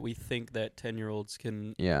that we think that 10-year-olds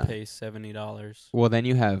can pay $70. Well, then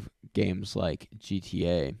you have games like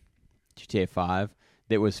GTA 5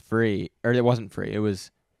 that was free, or it wasn't free. It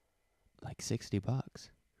was like $60.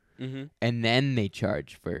 Mm-hmm. And then they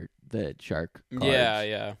charge for the shark cards.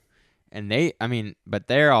 Yeah. And but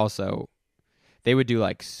they would do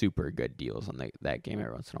like super good deals on that game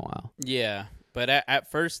every once in a while. Yeah, but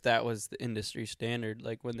at first that was the industry standard.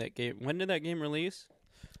 Like when did that game release?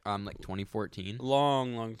 Like 2014.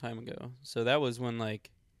 Long time ago. So that was when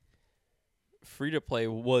like free to play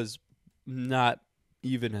was not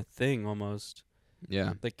even a thing almost.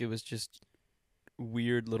 Yeah. Like it was just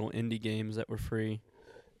weird little indie games that were free.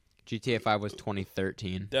 GTA 5 was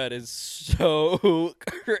 2013. That is so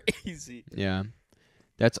crazy. Yeah.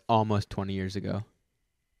 That's almost 20 years ago.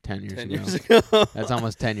 10 years 10 ago. years ago. That's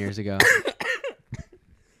almost 10 years ago.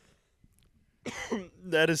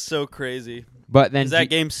 That is so crazy. But then that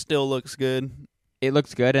game still looks good. It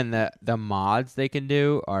looks good, and the mods they can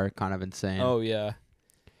do are kind of insane. Oh, yeah.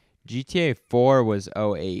 GTA 4 was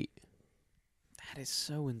 2008. That is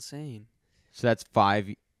so insane. So that's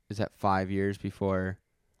 5 years before?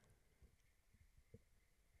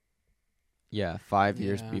 Yeah, 5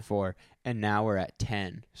 years before. And now we're at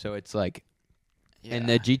 10. So it's like, and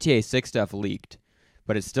the GTA 6 stuff leaked,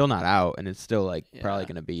 but it's still not out, and it's still like probably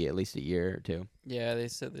going to be at least a year or two. Yeah, they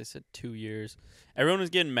said 2 years. Everyone was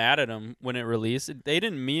getting mad at them when it released. They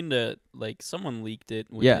didn't mean to, like, someone leaked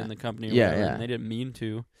it within the company or whatever, and they didn't mean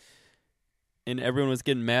to. And everyone was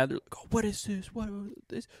getting mad. They're like, oh, what is this? What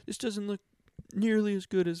this doesn't look nearly as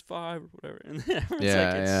good as 5 or whatever. And everyone's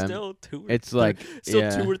it's still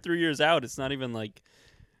 2 or 3 years out. It's not even like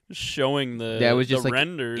showing the it was just the like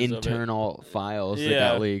renders internal files that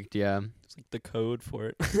got leaked. Yeah, it's like the code for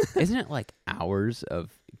it. Isn't it like hours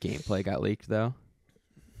of gameplay got leaked though?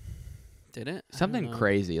 Did it? Something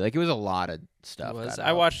crazy. Like it was a lot of stuff.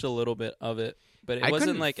 I watched a little bit of it, but it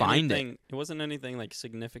wasn't like anything. It wasn't anything like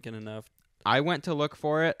significant enough. I went to look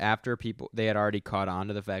for it after they had already caught on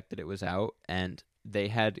to the fact that it was out, and they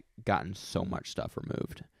had gotten so much stuff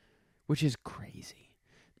removed, which is crazy.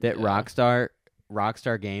 That Rockstar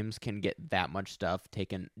Games can get that much stuff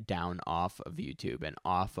taken down off of YouTube and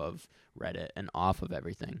off of Reddit and off of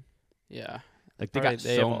everything. Yeah. Like they got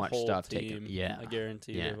so much stuff taken. Yeah. I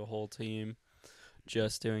guarantee they have a whole team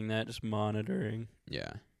just doing that, just monitoring.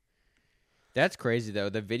 Yeah. That's crazy though.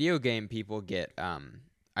 The video game people get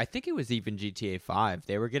I think it was even GTA 5.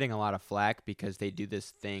 They were getting a lot of flack because they do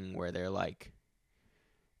this thing where they're like,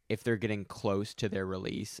 if they're getting close to their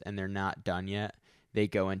release and they're not done yet, they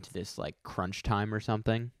go into this like crunch time or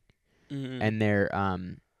something. Mm-hmm. And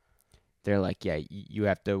they're like, yeah, you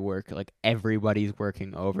have to work, like everybody's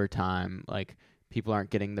working overtime. Like people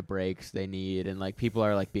aren't getting the breaks they need, and like people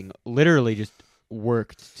are like being literally just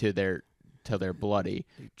worked to their bloody,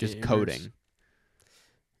 just gamers. Coding.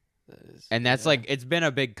 And that's like, it's been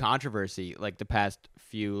a big controversy. Like the past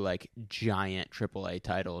few like giant AAA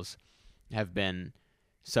titles have been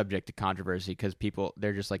subject to controversy because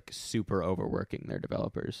they're just like super overworking their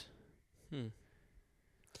developers.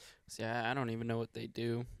 See, I don't even know what they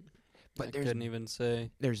do. But I couldn't even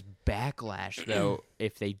say. There's backlash though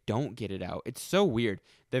if they don't get it out. It's so weird.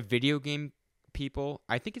 The video game people,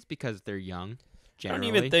 I think it's because they're young. Generally.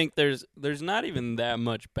 I don't even think there's not even that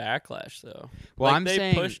much backlash though. Well, like,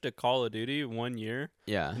 they pushed a Call of Duty 1 year.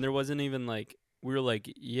 Yeah. And there wasn't even like, we were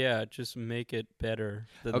like, yeah, just make it better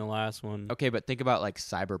than the last one. Okay, but think about like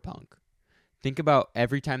Cyberpunk. Think about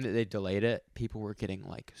every time that they delayed it, people were getting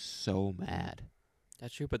like so mad.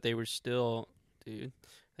 That's true, but they were still, dude,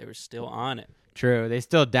 they were still on it. True, they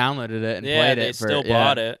still downloaded it and played it. They still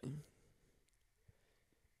bought it. It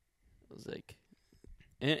was like,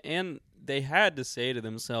 and they had to say to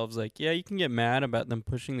themselves, like, yeah, you can get mad about them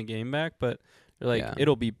pushing the game back, but they're like,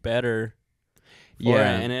 it'll be better. For it,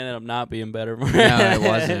 and it ended up not being better for it. No, it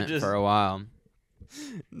wasn't for a while.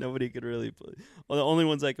 Nobody could really play. Well, the only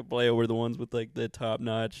ones I could play were the ones with like the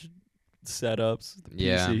top-notch setups, the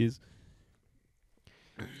PCs.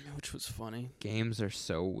 Which was funny. Games are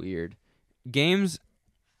so weird. Games,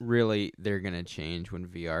 really, they're going to change when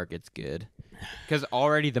VR gets good. Because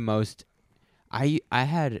already the most... I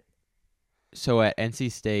had so at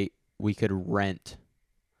NC State we could rent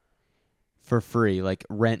for free. Like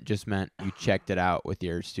rent just meant you checked it out with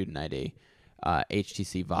your student ID,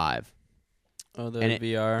 HTC Vive. Oh, the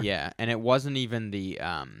VR. Yeah, and it wasn't even the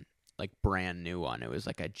like brand new one. It was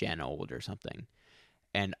like a gen old or something.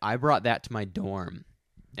 And I brought that to my dorm,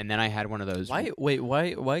 and then I had one of those.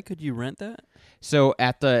 Why could you rent that? So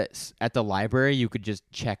at the library, you could just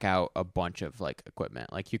check out a bunch of like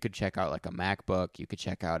equipment. Like you could check out like a MacBook, you could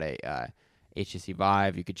check out a HTC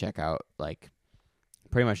Vive, you could check out like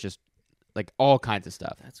pretty much just like all kinds of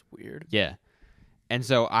stuff. That's weird. Yeah. And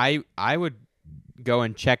so I would go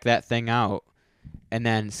and check that thing out and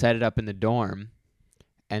then set it up in the dorm,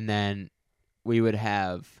 and then we would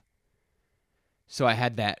have. So I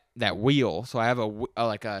had that wheel. So I have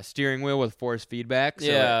like a steering wheel with force feedback.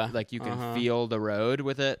 So like you can feel the road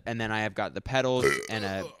with it. And then I have got the pedals and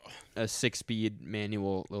a 6-speed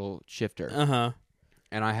manual little shifter.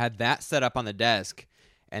 And I had that set up on the desk.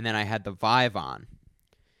 And then I had the Vive on.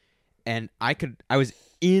 And I was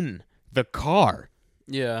in the car.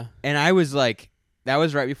 Yeah. And I was like, that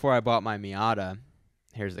was right before I bought my Miata.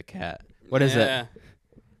 Here's the cat. What is it?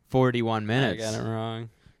 41 minutes. I got it wrong.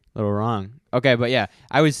 A little wrong. Okay, but yeah,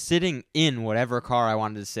 I was sitting in whatever car I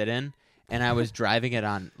wanted to sit in, and I was driving it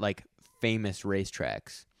on like famous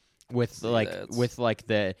racetracks with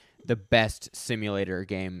the best simulator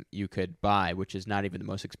game you could buy, which is not even the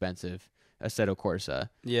most expensive, Assetto Corsa.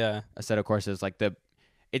 Yeah, Assetto Corsa is like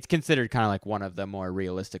it's considered kind of like one of the more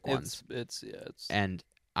realistic ones. And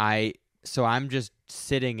I'm just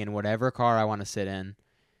sitting in whatever car I want to sit in.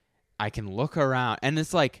 I can look around, and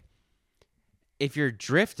it's like, if you're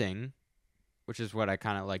drifting, which is what I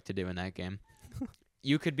kind of like to do in that game,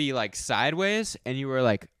 you could be like sideways and you were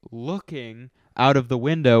like looking out of the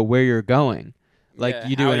window where you're going, like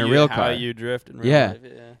you do in a real car. How you drift in real life.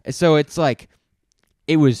 Yeah. So it's like,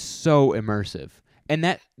 it was so immersive. And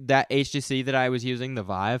that HTC that I was using, the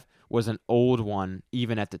Vive, was an old one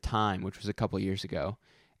even at the time, which was a couple years ago,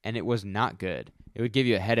 and it was not good. It would give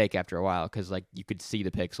you a headache after a while because like you could see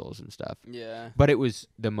the pixels and stuff. Yeah. But it was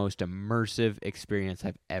the most immersive experience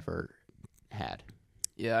I've ever had.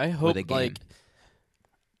 Yeah, I hope like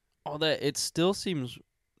all that. It still seems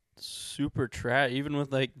super trash, even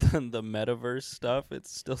with like the metaverse stuff. It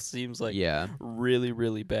still seems like really,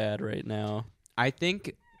 really bad right now. I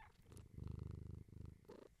think.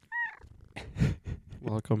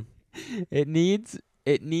 Welcome. It needs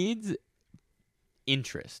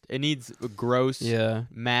interest. It needs gross,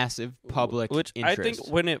 massive public interest. I think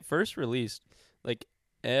when it first released, like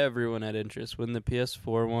everyone had interest. When the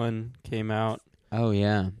PS4 one came out, oh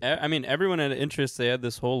yeah, I mean everyone had interest. They had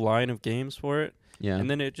this whole line of games for it. Yeah, and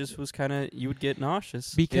then it just was kind of, you would get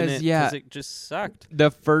nauseous because it just sucked.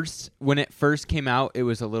 When it first came out, it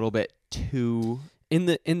was a little bit too. In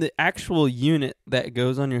the actual unit that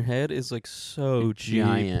goes on your head is like so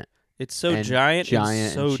giant. It's so giant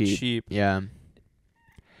and so cheap. Yeah.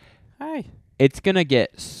 Hi. It's gonna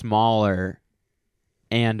get smaller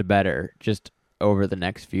and better just over the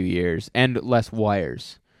next few years, and less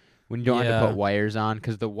wires. When you don't have to put wires on,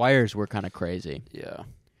 because the wires were kind of crazy. Yeah.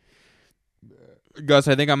 Gus,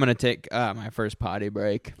 I think I'm gonna take my first potty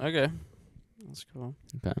break. Okay. That's cool.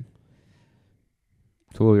 Okay.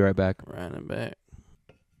 So we'll be right back. Running back.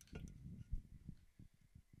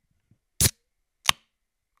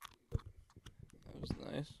 That was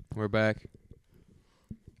nice. We're back.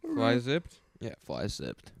 Fly zipped? Yeah, fly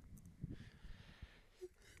zipped.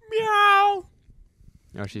 Meow.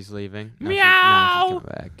 Oh, she's leaving? Meow. She's coming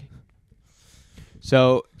back.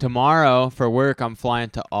 So, tomorrow for work, I'm flying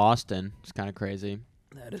to Austin. It's kind of crazy.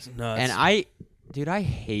 That is nuts. And I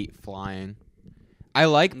hate flying. I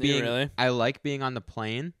like being on the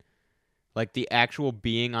plane. Like, the actual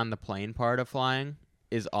being on the plane part of flying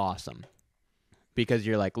is awesome. Because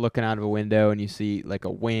you're, like, looking out of a window and you see, like,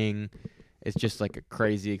 a wing. It's just, like, a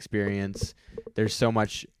crazy experience. There's so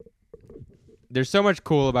much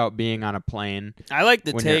cool about being on a plane. I like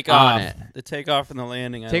the takeoff. The takeoff and the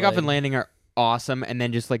landing. Takeoff and landing are awesome. And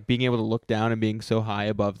then just, like, being able to look down and being so high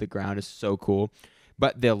above the ground is so cool.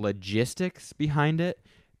 But the logistics behind it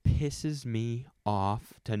pisses me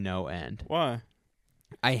off to no end. Why?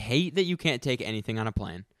 I hate that you can't take anything on a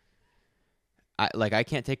plane. I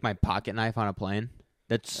can't take my pocket knife on a plane.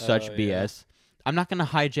 That's such BS. Yeah. I'm not going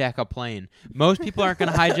to hijack a plane. Most people aren't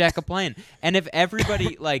going to hijack a plane. And if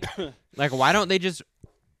everybody, like, why don't they just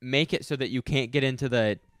make it so that you can't get into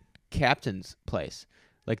the captain's place?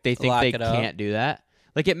 Like, they think they can't do that.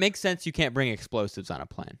 Like, it makes sense you can't bring explosives on a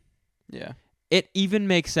plane. Yeah. It even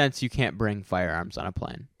makes sense you can't bring firearms on a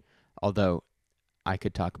plane. Although, I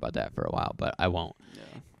could talk about that for a while, but I won't.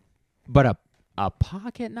 Yeah. But A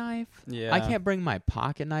pocket knife? Yeah. I can't bring my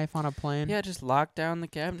pocket knife on a plane. Yeah, just lock down the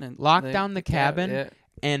cabinet. Lock down the cabin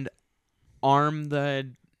and arm the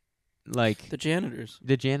janitors.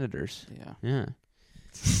 The janitors. Yeah. Yeah.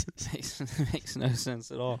 Makes no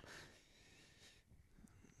sense at all.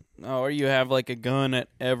 Oh, or you have like a gun at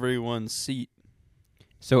everyone's seat.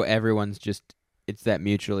 So everyone's just, it's that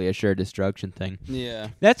mutually assured destruction thing. Yeah.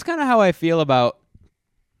 That's kind of how I feel about,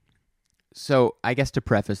 so I guess to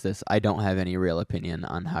preface this, I don't have any real opinion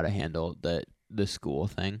on how to handle the school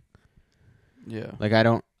thing. Yeah. Like I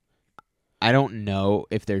don't know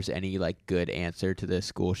if there's any like good answer to the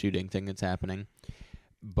school shooting thing that's happening.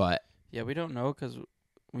 But yeah, we don't know because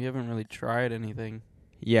we haven't really tried anything.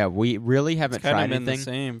 Yeah, we really haven't tried anything. It's kind of been the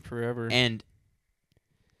same forever.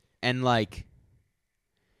 And like,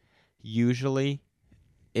 usually,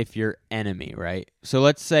 if your enemy, right? So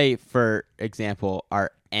let's say, for example,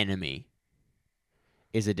 our enemy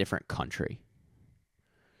is a different country.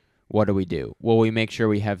 What do? Well, we make sure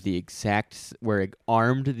we have we're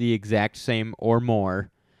armed the exact same or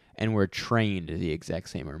more, and we're trained the exact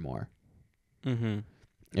same or more. Mm-hmm.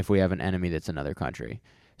 If we have an enemy that's another country.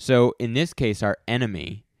 So in this case, our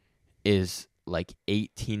enemy is like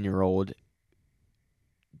 18-year-old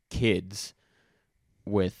kids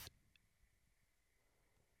with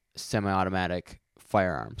semi-automatic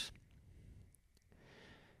firearms.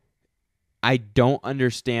 I don't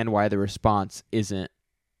understand why the response isn't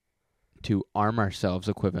to arm ourselves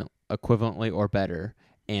equivalently or better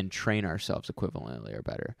and train ourselves equivalently or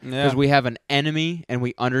better. Because we have an enemy and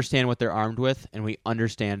we understand what they're armed with and we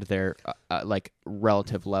understand their like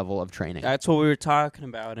relative level of training. That's what we were talking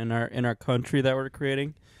about in our country that we're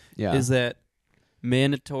creating. Yeah. Is that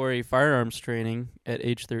mandatory firearms training at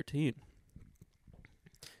age 13.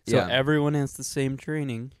 So everyone has the same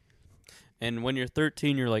training. And when you're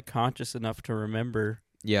 13, you're like conscious enough to remember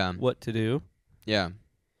what to do. Yeah.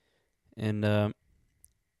 And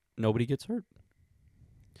nobody gets hurt.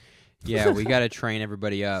 Yeah, we got to train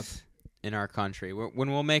everybody up in our country. When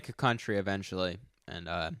we'll make a country eventually. And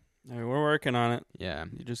we're working on it. Yeah.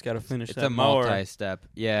 You just got to finish it's that mower. It's a multi-step.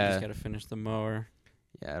 Yeah. You just got to finish the mower.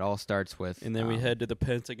 Yeah, it all starts with... And then we head to the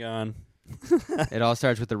Pentagon. It all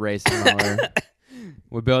starts with the racing mower.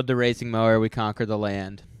 We build the racing mower. We conquer the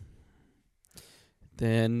land.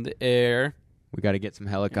 Then the air. We got to get some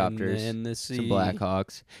helicopters. And the sea. Some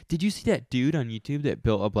Blackhawks. Did you see that dude on YouTube that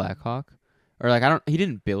built a Blackhawk? Or like he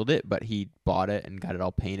didn't build it, but he bought it and got it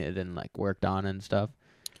all painted and like worked on and stuff.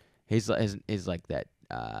 He's like that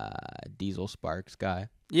Diesel Sparks guy.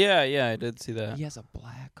 Yeah, I did see that. He has a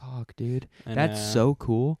Blackhawk, dude. That's so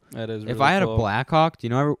cool. That is really If I had cool. a Blackhawk, do you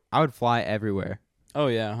know I would fly everywhere. Oh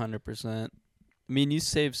yeah, 100%. I mean, you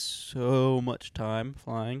save so much time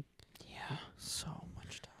flying. Yeah. So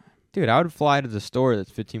much time. Dude, I would fly to the store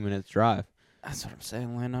that's 15 minutes drive. That's what I'm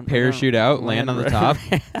saying. Land on parachute out, land on the top.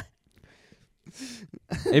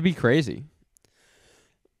 It'd be crazy.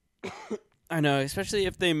 I know, especially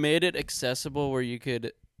if they made it accessible where you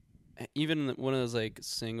could, even one of those like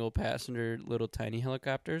single passenger little tiny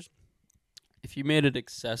helicopters, if you made it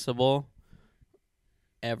accessible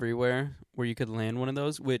everywhere where you could land one of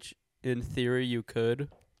those, which in theory you could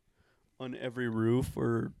on every roof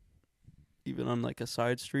or even on like a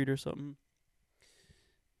side street or something,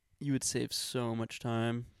 you would save so much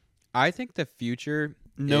time. I think the future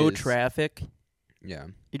is traffic. Yeah.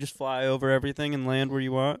 You just fly over everything and land where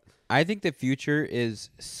you want. I think the future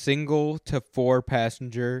is single to 4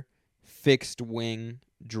 passenger fixed wing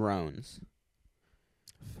drones.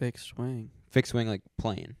 Fixed wing like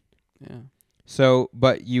plane. Yeah. So,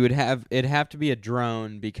 but it'd have to be a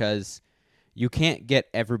drone because you can't get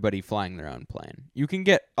everybody flying their own plane.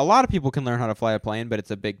 A lot of people can learn how to fly a plane, but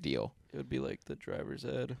it's a big deal. It would be like the driver's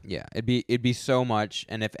ed. Yeah, it'd be so much,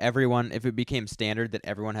 and if it became standard that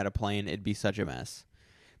everyone had a plane, it'd be such a mess.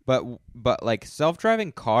 But like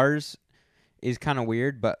self-driving cars is kind of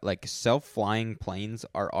weird, but like self-flying planes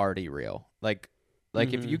are already real. Like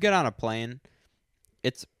if you get on a plane,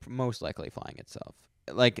 it's most likely flying itself.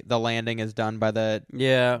 Like the landing is done by the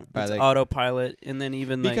autopilot, and then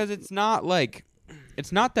even because it's not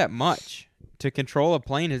that much. To control a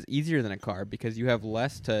plane is easier than a car because you have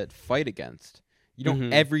less to fight against. You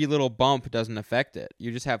don't every little bump doesn't affect it.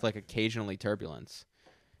 You just have like occasionally turbulence.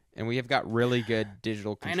 And we have got really good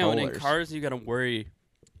digital controllers. I know, and in cars you got to worry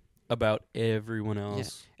about everyone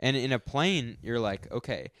else. Yeah. And in a plane, you're like,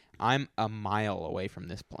 okay, I'm a mile away from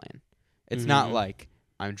this plane. It's not like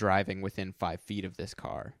I'm driving within 5 feet of this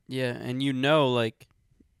car. Yeah, and you know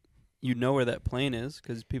where that plane is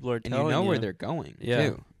because people are telling you. And you know where they're going,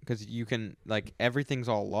 too. Because you can, like, everything's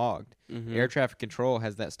all logged. Air traffic control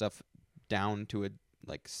has that stuff down to a,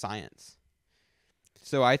 like, science.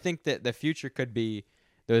 So I think that the future could be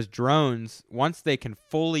those drones, once they can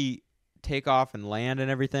fully take off and land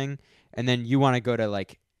and everything, and then you want to go to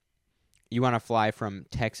like, you want to fly from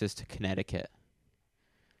Texas to Connecticut.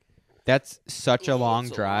 That's such a long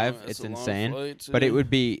drive. It's insane. But it would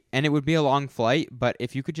be a long flight, but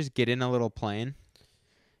if you could just get in a little plane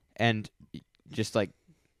and just like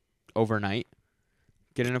overnight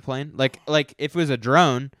get in a plane, like if it was a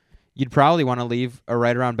drone, you'd probably want to leave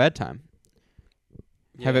right around bedtime.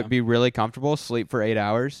 Yeah. Have it be really comfortable, sleep for 8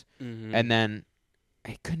 hours, and then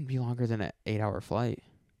it couldn't be longer than an 8-hour flight.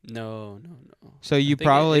 No. So you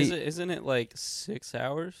probably isn't it like 6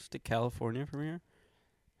 hours to California from here?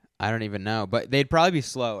 I don't even know, but they'd probably be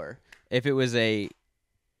slower. If it was a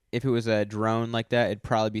drone like that, it'd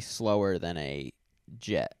probably be slower than a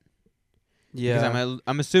jet. Yeah, because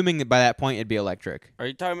I'm assuming that by that point it'd be electric. Are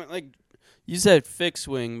you talking about like you said fixed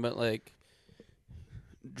wing, but like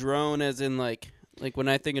drone as in like when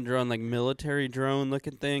I think of drone, like military drone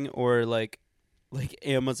looking thing, or like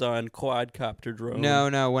Amazon quadcopter drone?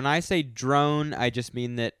 No. When I say drone, I just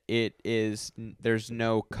mean that there's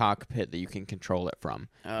no cockpit that you can control it from.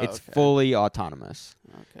 It's fully autonomous.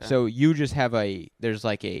 Okay. So you just have there's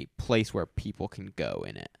like a place where people can go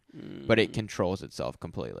in it, but it controls itself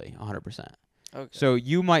completely, 100%. Okay. So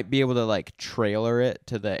you might be able to like trailer it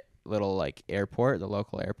to the little like airport, the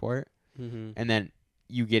local airport, and then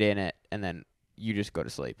you get in it, and then you just go to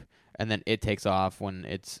sleep. And then it takes off when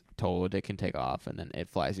it's told it can take off, and then it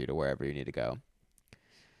flies you to wherever you need to go.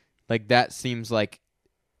 Like, that seems like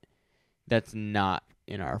that's not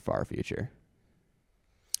in our far future.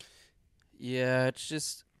 Yeah, it's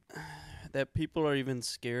just that people are even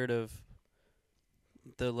scared of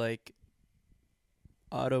the, like,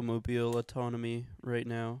 automobile autonomy right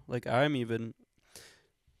now. Like, I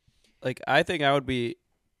think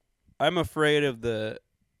I'm afraid of the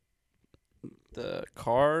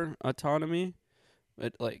car autonomy,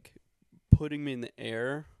 but like putting me in the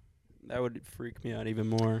air, that would freak me out even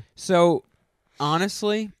more. So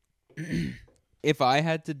honestly, if I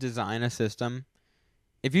had to design a system,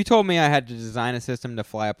 if you told me I had to design a system to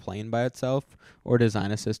fly a plane by itself or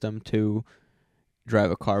design a system to drive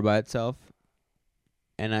a car by itself,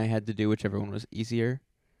 and I had to do whichever one was easier,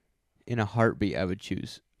 in a heartbeat I would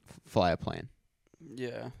choose fly a plane.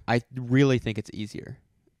 Yeah. I really think it's easier.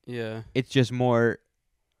 Yeah. It's just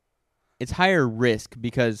it's higher risk,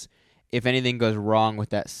 because if anything goes wrong with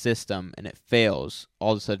that system and it fails,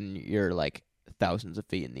 all of a sudden you're like thousands of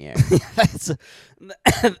feet in the air.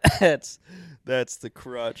 That's the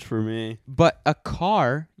crutch for me. But a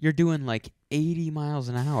car, you're doing like 80 miles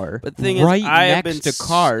an hour. But the thing right is, next to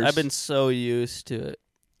cars. I've been so used to it.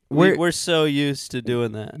 We're so used to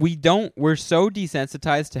doing that. We're so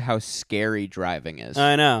desensitized to how scary driving is.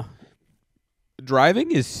 I know.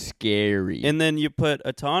 Driving is scary. And then you put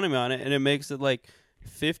autonomy on it, and it makes it like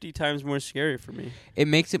 50 times more scary for me. It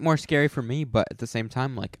makes it more scary for me, but at the same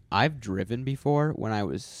time, like, I've driven before when I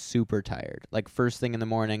was super tired. Like, first thing in the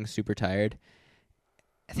morning, super tired.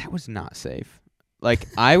 That was not safe. Like,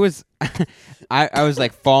 I was I was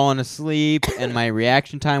like falling asleep, and my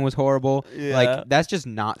reaction time was horrible. Yeah. Like, that's just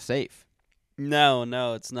not safe. No,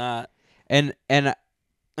 it's not. And a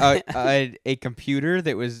computer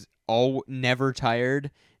that was never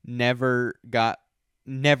tired, never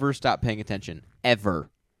stopped paying attention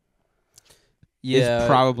ever. Yeah, is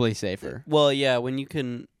probably safer. Well, yeah, when you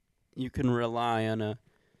can rely on a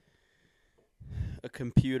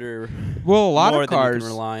computer. Well, a lot more of cars than you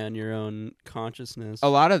can rely on your own consciousness. A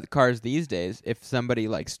lot of cars these days, if somebody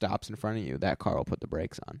like stops in front of you, that car will put the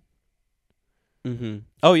brakes on.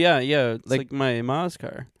 Oh yeah. It's like my mom's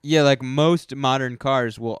car. Yeah, like most modern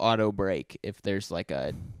cars will auto brake if there's like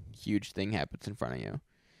a huge thing happens in front of you.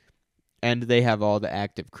 And they have all the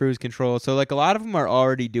active cruise control. So like a lot of them are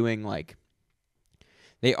already doing like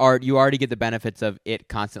you already get the benefits of it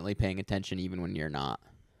constantly paying attention even when you're not.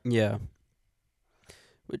 Yeah.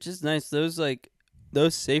 Which is nice. Those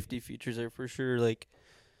safety features are for sure like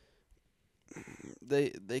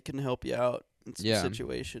they can help you out in some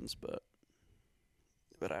situations, but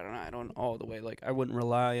I don't know. I don't all the way. Like I wouldn't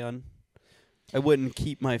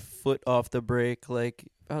keep my foot off the brake. Like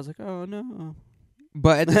I was like, oh no.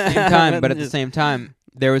 But at the same time,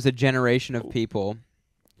 there was a generation of people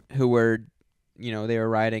who were, they were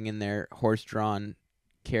riding in their horse-drawn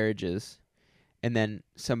carriages, and then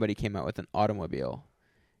somebody came out with an automobile,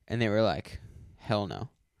 and they were like, hell no.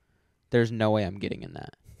 There's no way I'm getting in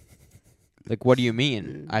that. Like, what do you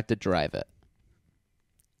mean I have to drive it?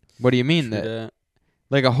 What do you mean that?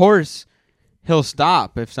 Like a horse, he'll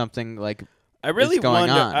stop if something like is going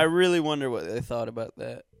on. I really wonder what they thought about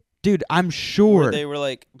that. Dude, I'm sure. Where they were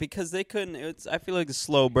like, because they couldn't, I feel like a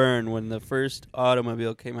slow burn when the first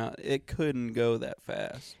automobile came out. It couldn't go that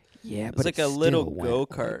fast. Yeah, It's like a little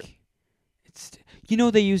go-kart.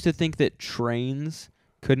 They used to think that trains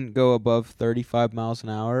couldn't go above 35 miles an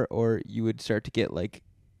hour or you would start to get like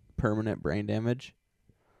permanent brain damage.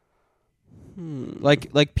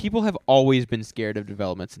 Like people have always been scared of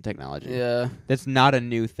developments in technology. Yeah. That's not a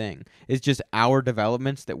new thing. It's just our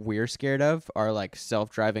developments that we're scared of are like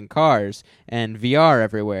self-driving cars and VR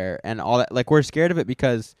everywhere and all that. Like we're scared of it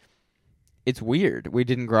because it's weird. We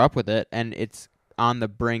didn't grow up with it and it's on the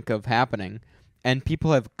brink of happening. And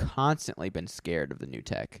people have constantly been scared of the new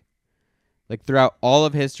tech. Like throughout all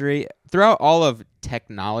of history, throughout all of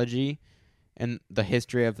technology and the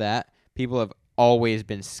history of that, people have always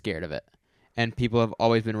been scared of it. And people have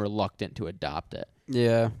always been reluctant to adopt it.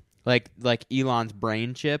 Yeah. Like Elon's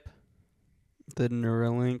brain chip. The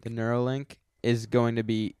Neuralink. The Neuralink is going to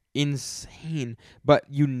be insane. But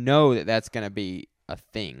you know that that's going to be a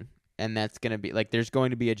thing. And that's going to be, like, there's going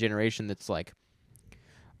to be a generation that's like,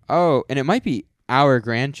 oh, and it might be our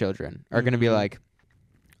grandchildren are going to be like,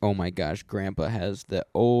 oh my gosh, Grandpa has the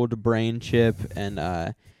old brain chip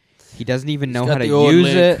and he doesn't even know how to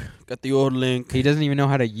use it. Got the old link. He doesn't even know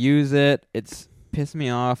how to use it. It's pissed me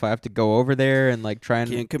off. I have to go over there and like try and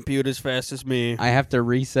can't compute as fast as me. I have to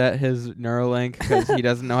reset his Neuralink because he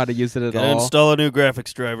doesn't know how to use it at all. Install a new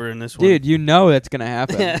graphics driver in this one. Dude, you know that's gonna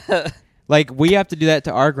happen. Like we have to do that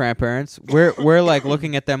to our grandparents. We're like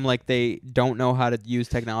looking at them like they don't know how to use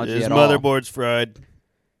technology at all. His motherboard's fried.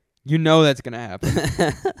 You know that's gonna happen.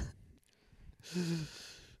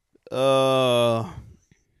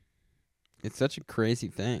 It's such a crazy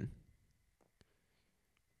thing.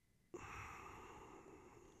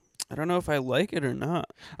 I don't know if I like it or not.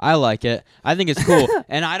 I like it. I think it's cool.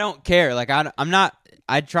 And I don't care. Like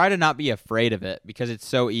I try to not be afraid of it because it's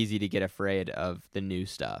so easy to get afraid of the new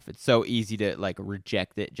stuff. It's so easy to like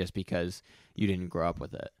reject it just because you didn't grow up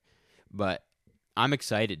with it. But I'm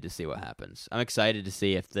excited to see what happens. I'm excited to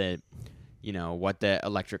see if what the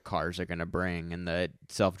electric cars are going to bring and the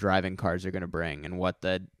self-driving cars are going to bring and what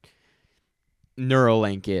the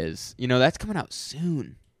Neuralink is. That's coming out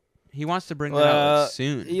soon. He wants to bring that out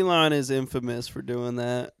soon. Elon is infamous for doing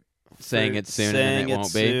that. Saying it's soon and then it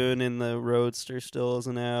won't be. Soon and the Roadster still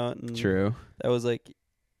isn't out. And True. That was like,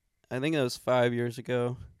 I think that was 5 years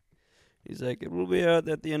ago. He's like, it will be out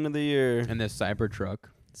at the end of the year. And the Cybertruck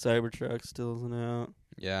still isn't out.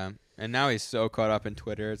 Yeah. And now he's so caught up in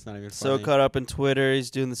Twitter, it's not even funny. So caught up in Twitter,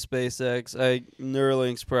 he's doing the SpaceX.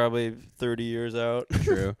 Neuralink's probably 30 years out.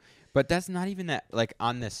 True. But that's not even that, like,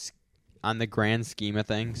 on the grand scheme of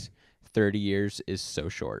things, 30 years is so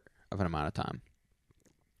short of an amount of time.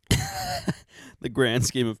 The grand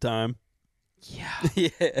scheme of time. Yeah. Yeah,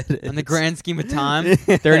 it is. On the grand scheme of time,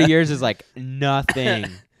 30 years is like nothing.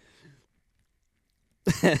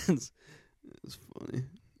 It's funny.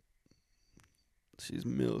 She's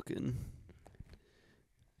milking.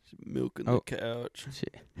 The couch.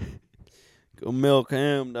 Go milk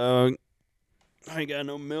him, dog. I ain't got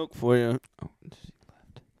no milk for you. Oh, she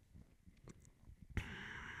left.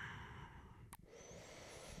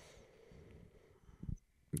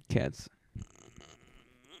 Cats.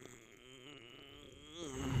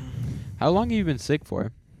 How long have you been sick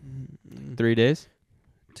for? 3 days?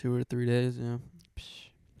 2 or 3 days, yeah.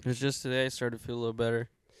 It was just today I started to feel a little better.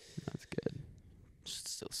 That's good.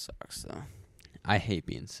 Still sucks, though. I hate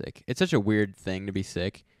being sick. It's such a weird thing to be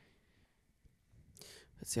sick.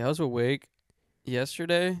 See, I was awake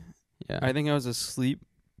yesterday. Yeah. I think I was asleep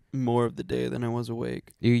more of the day than I was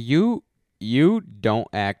awake. You don't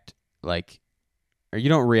act like, or you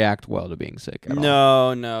don't react well to being sick at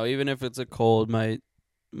all. No. Even if it's a cold, I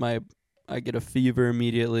get a fever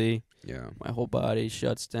immediately. Yeah. My whole body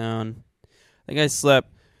shuts down. I think I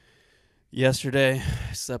slept yesterday.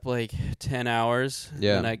 I slept like 10 hours.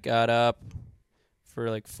 Yeah. And I got up for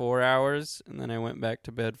like 4 hours, and then I went back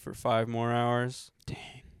to bed for 5 more hours. Dang.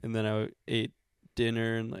 And then I ate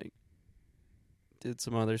dinner and like did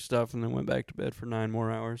some other stuff, and then went back to bed for 9 more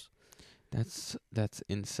hours. That's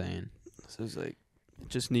insane. So it's like, it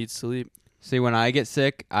just needs sleep. See, when I get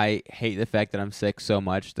sick, I hate the fact that I'm sick so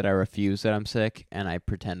much that I refuse that I'm sick, and I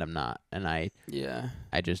pretend I'm not, and I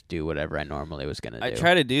just do whatever I normally was gonna do. I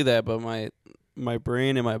try to do that, but my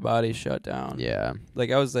brain and my body shut down. Yeah. Like,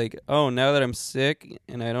 I was like, oh, now that I'm sick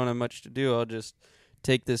and I don't have much to do, I'll just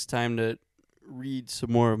take this time to read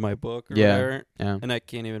some more of my book or whatever. Yeah. And I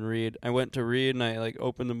can't even read. I went to read, and I like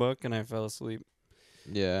opened the book, and I fell asleep.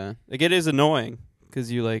 Yeah. Like, it is annoying. Because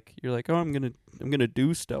you're like, oh, I'm gonna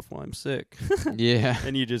do stuff while I'm sick. Yeah.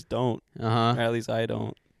 And you just don't. Uh-huh. Or at least I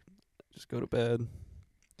don't. Just go to bed.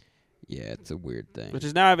 Yeah, it's a weird thing. Which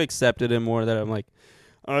is now I've accepted it more that I'm like,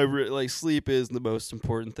 sleep is the most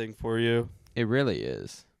important thing for you. It really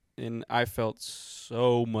is. And I felt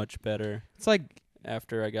so much better. It's like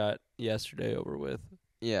after I got yesterday over with.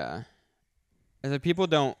 Yeah. And like people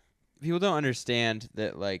don't understand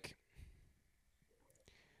that, like,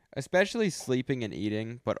 especially sleeping and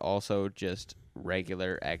eating, but also just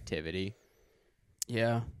regular activity.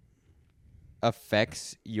 Yeah.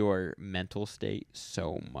 Affects your mental state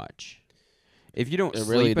so much. If you don't it sleep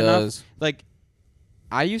really enough, does. like,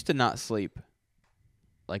 I used to not sleep.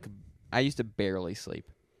 Like, I used to barely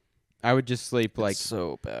sleep. I would just sleep like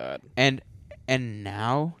so bad. And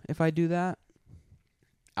now if I do that,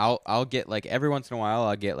 I'll get like every once in a while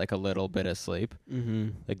I'll get like a little bit of sleep,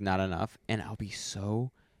 like not enough, and I'll be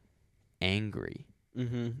so angry.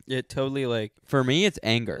 It totally like for me it's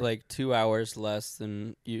anger. Like 2 hours less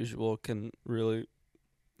than usual can really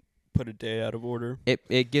put a day out of order.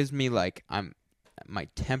 It gives me like my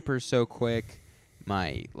temper's so quick,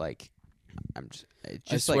 my like I'm just it's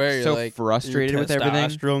just I swear like so like frustrated with everything.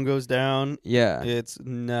 Testosterone goes down. Yeah, it's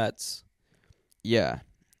nuts. Yeah,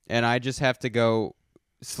 and I just have to go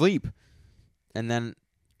sleep, and then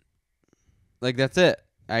like that's it.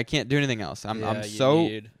 I can't do anything else. I'm so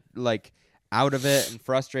like out of it and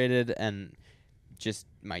frustrated, and just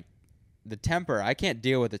the temper. I can't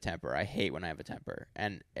deal with the temper. I hate when I have a temper,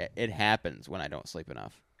 and it happens when I don't sleep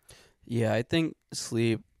enough. Yeah, I think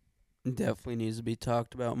sleep definitely needs to be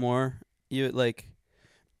talked about more.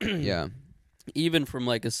 Yeah, even from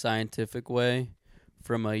like a scientific way,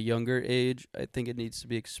 from a younger age, I think it needs to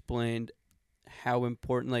be explained how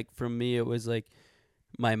important. Like for me, it was like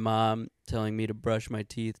my mom telling me to brush my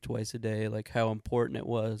teeth twice a day, like how important it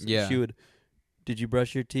was. Yeah, she would. Did you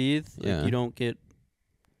brush your teeth? Yeah, like, you don't get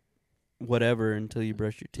whatever until you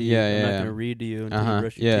brush your teeth. Yeah, I'm yeah, not gonna read to you until you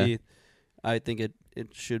brush your teeth. I think it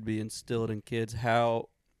should be instilled in kids how,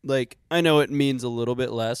 like, I know it means a little bit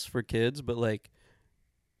less for kids, but like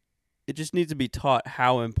it just needs to be taught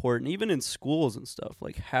how important, even in schools and stuff,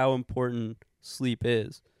 like how important sleep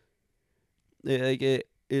is.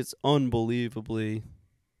 It's unbelievably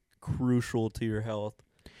crucial to your health.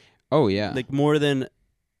 Oh yeah. Like more than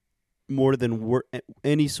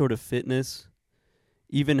any sort of fitness,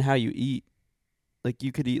 even how you eat. Like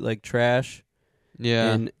you could eat like trash.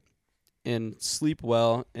 Yeah. And sleep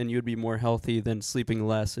well, and you'd be more healthy than sleeping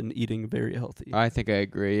less and eating very healthy. I think I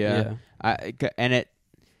agree, yeah. And it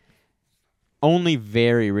only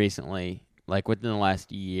very recently, like within the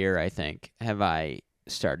last year, I think, have I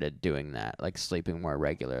started doing that, like sleeping more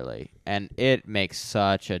regularly. And it makes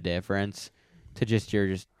such a difference to just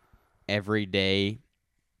your everyday,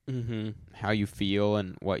 how you feel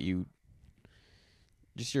and what you,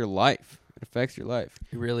 just your life. It affects your life.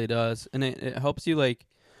 It really does. And it helps you, like,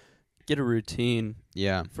 get a routine.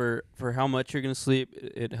 Yeah. For how much you're going to sleep,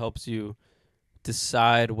 it helps you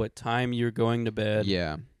decide what time you're going to bed.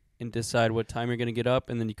 Yeah. And decide what time you're going to get up,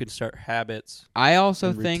 and then you can start habits. I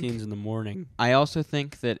also think routines in the morning. I also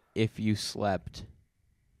think that if you slept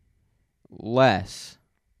less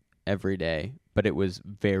every day, but it was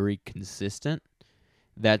very consistent,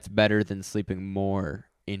 that's better than sleeping more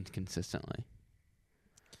inconsistently.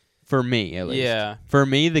 For me, at least. Yeah. For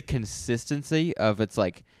me, the consistency of it's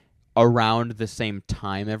like around the same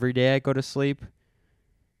time every day I go to sleep,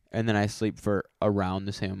 and then I sleep for around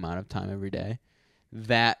the same amount of time every day.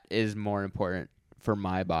 That is more important for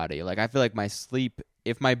my body. Like, I feel like my sleep,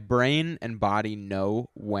 if my brain and body know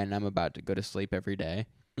when I'm about to go to sleep every day,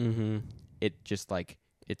 it just, like,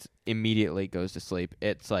 it's immediately goes to sleep.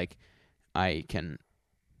 It's like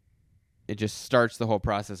it just starts the whole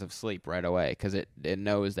process of sleep right away because it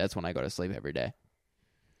knows that's when I go to sleep every day.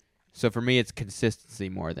 So for me, it's consistency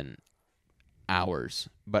more than hours.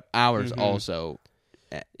 But hours also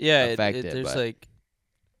affect it. There's, like,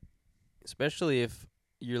 especially if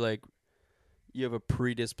you're like, you have a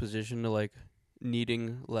predisposition to like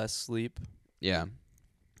needing less sleep. Yeah.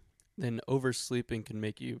 Then oversleeping can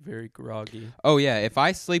make you very groggy. Oh yeah, if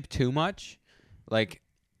I sleep too much, like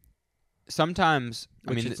sometimes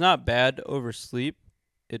it's not bad to oversleep.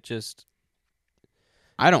 It just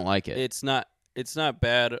I don't like it. It's not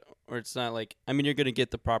bad, or it's not like, I mean, you're going to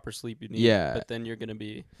get the proper sleep you need, but then you're going to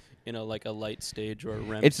be in a like a light stage or a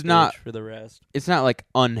REM stage for the rest. It's not like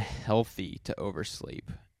unhealthy to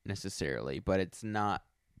oversleep necessarily, but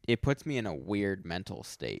it puts me in a weird mental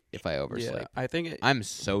state if I oversleep. Yeah, I think I'm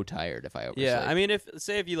so tired if I oversleep. Yeah, I mean, if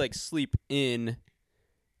you like sleep in,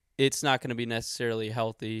 it's not going to be necessarily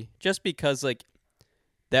healthy, just because like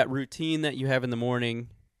that routine that you have in the morning,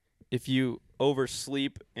 if you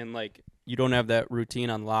oversleep and like you don't have that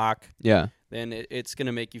routine on lock, then it's going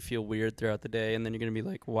to make you feel weird throughout the day. And then you're going to be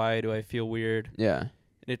like, why do I feel weird? Yeah.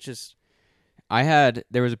 It just...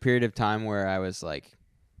 There was a period of time where I was like,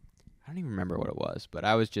 I don't even remember what it was, but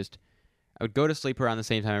I would go to sleep around the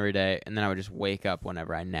same time every day, and then I would just wake up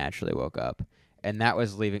whenever I naturally woke up. And that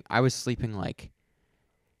was I was sleeping like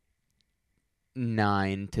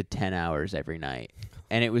 9 to 10 hours every night.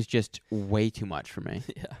 And it was just way too much for me.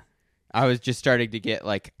 Yeah. I was just starting to get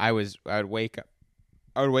like, I would wake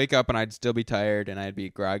up and I'd still be tired and I'd be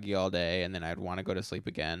groggy all day, and then I'd want to go to sleep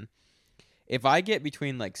again. If I get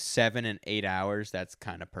between like 7 and 8 hours, that's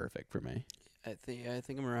kind of perfect for me. I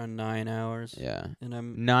think I'm around 9 hours. Yeah. And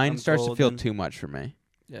I'm 9 starts to feel golden. too much for me.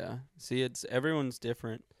 Yeah. See, everyone's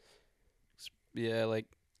different. Yeah, like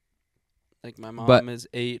my mom is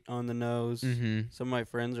 8 on the nose. Mm-hmm. Some of my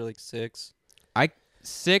friends are like 6.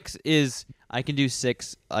 6 is, I can do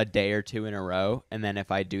 6 a day or 2 in a row, and then if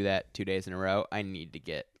I do that 2 days in a row, I need to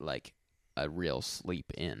get like a real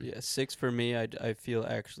sleep in. Yeah, 6 for me. I feel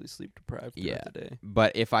actually sleep deprived throughout the day.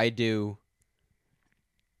 But if I do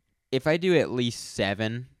at least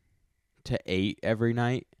 7 to 8 every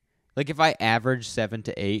night, like if I average 7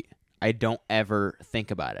 to 8, I don't ever think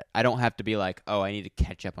about it. I don't have to be like, oh, I need to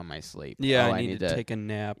catch up on my sleep. Yeah, oh, I need to take a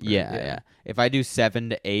nap. Yeah. If I do 7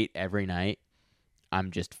 to 8 every night, I'm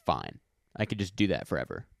just fine. I could just do that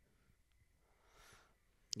forever.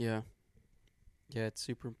 Yeah. Yeah, it's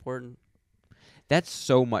super important. That's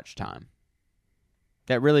so much time.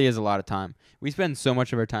 That really is a lot of time. We spend so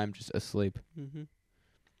much of our time just asleep. Mm-hmm.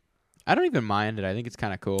 I don't even mind it. I think it's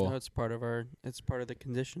kind of cool. No, it's part of the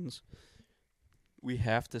conditions. We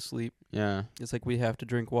have to sleep. Yeah. It's like we have to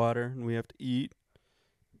drink water and we have to eat.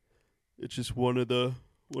 It's just one of the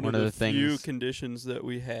few things conditions that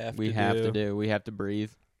we have to do. We have to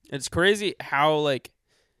breathe. It's crazy how like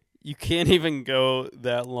you can't even go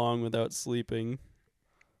that long without sleeping.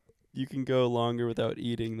 You can go longer without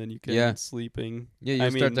eating than you can sleeping. Yeah,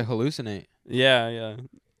 you start to hallucinate. Yeah.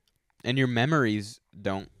 And your memories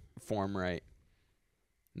don't form right.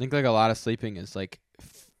 I think like a lot of sleeping is like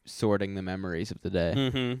sorting the memories of the day.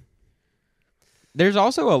 Mm-hmm. There's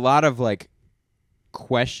also a lot of like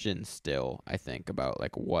questions still, I think, about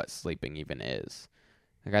like what sleeping even is.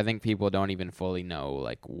 Like I think people don't even fully know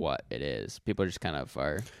like what it is. People just kind of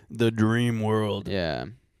are the dream world. Yeah.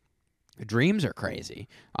 Dreams are crazy.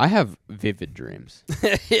 I have vivid dreams.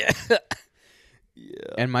 Yeah.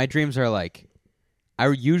 And my dreams are like, I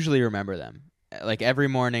usually remember them. Like every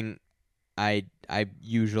morning I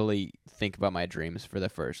usually think about my dreams for the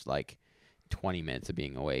first like 20 minutes of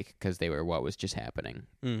being awake because they were what was just happening.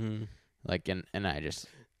 Mm-hmm. Like and I just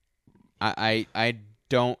I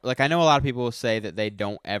don't like, I know a lot of people will say that they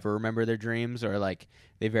don't ever remember their dreams or like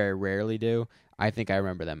they very rarely do. I think I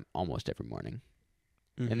remember them almost every morning.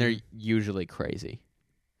 Mm-hmm. And they're usually crazy.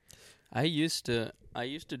 I used to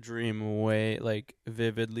dream way like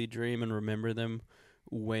vividly dream and remember them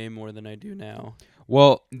way more than I do now.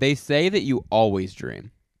 Well, they say that you always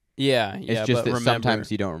dream. Yeah, it's just that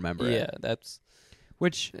sometimes you don't remember it. Yeah, that's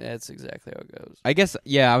exactly how it goes. I guess,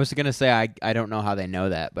 yeah, I was going to say I don't know how they know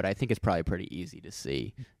that, but I think it's probably pretty easy to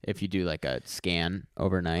see if you do like a scan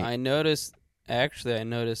overnight. I noticed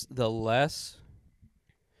the less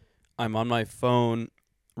I'm on my phone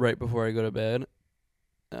right before I go to bed,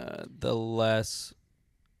 the less,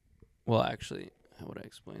 well, actually, how would I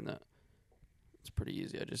explain that? It's pretty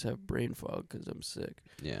easy. I just have brain fog because I'm sick.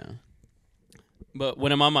 Yeah. But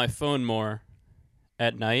when I'm on my phone more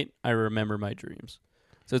at night, I remember my dreams.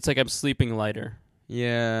 So it's like I'm sleeping lighter.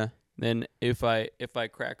 Yeah. Then if I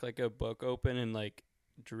crack like a book open and like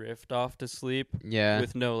drift off to sleep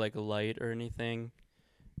with no like light or anything,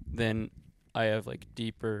 then I have like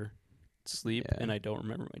deeper sleep and I don't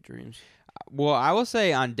remember my dreams. Well, I will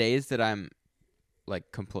say on days that I'm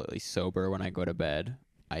like completely sober when I go to bed,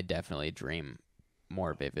 I definitely dream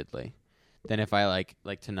more vividly than if I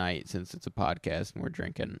like tonight, since it's a podcast and we're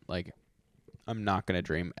drinking, like I'm not going to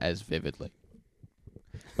dream as vividly.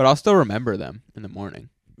 But I'll still remember them in the morning.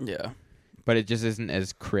 Yeah. But it just isn't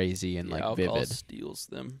as crazy and like alcohol vivid. Steals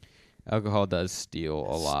them. Alcohol does steal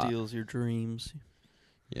a lot. Steals your dreams.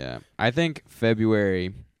 Yeah. I think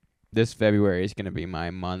this February is going to be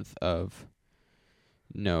my month of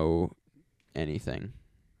no anything.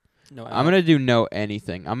 No, I'm going to do no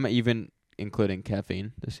anything. I'm even including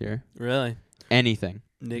caffeine this year. Really? Anything.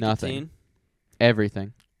 Nicotine? Nothing.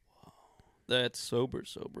 Everything. That's sober.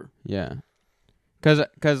 Yeah.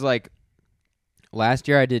 Cause like last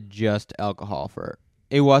year I did just alcohol for,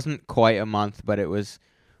 it wasn't quite a month, but it was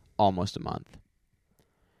almost a month.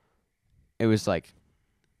 It was like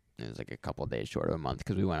a couple of days short of a month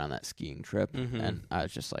because we went on that skiing trip, and I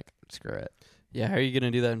was just like, screw it. Yeah, how are you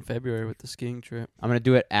gonna do that in February with the skiing trip? I'm gonna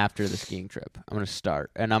do it after the skiing trip. I'm gonna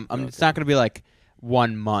start, and I'm It's not gonna be like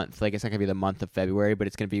 1 month. Like it's not gonna be the month of February, but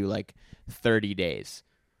it's gonna be like 30 days.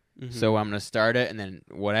 Mm-hmm. So I'm gonna start it, and then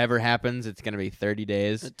whatever happens, it's gonna be 30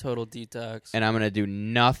 days. A total detox. And I'm gonna do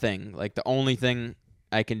nothing. Like the only thing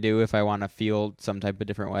I can do if I want to feel some type of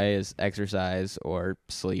different way is exercise or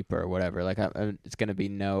sleep or whatever. Like it's gonna be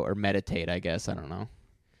or meditate. I guess I don't know.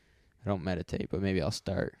 I don't meditate, but maybe I'll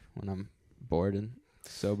start when I'm bored and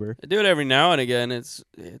sober. I do it every now and again. It's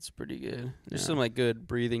pretty good. There's some like good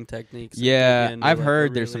breathing techniques. Yeah, I've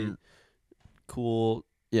heard there's some cool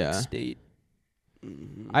state.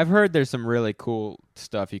 Mm-hmm. I've heard there's some really cool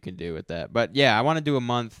stuff you can do with that. But yeah, I want to do a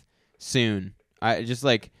month soon. I just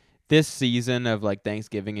like this season of like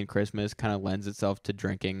Thanksgiving and Christmas kind of lends itself to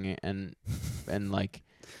drinking and like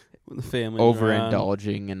the family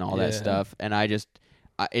overindulging and all that stuff. And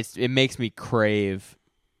it makes me crave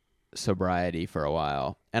sobriety for a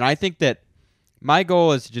while. And I think that my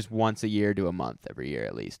goal is just once a year to a month every year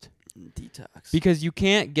at least. Detox. Because you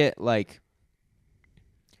can't get like,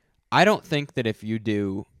 I don't think that if you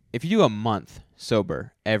do a month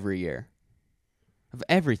sober every year of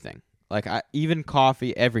everything, like even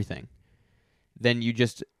coffee, everything, then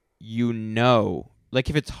like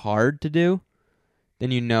if it's hard to do,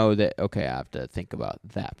 then you know that, okay, I have to think about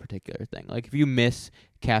that particular thing. Like if you miss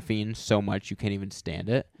caffeine so much you can't even stand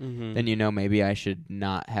it, then you know maybe I should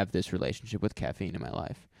not have this relationship with caffeine in my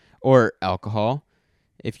life. Or alcohol,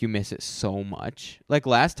 if you miss it so much. Like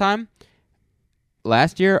last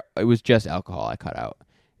year, it was just alcohol I cut out.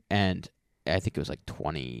 And I think it was like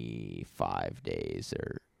 25 days,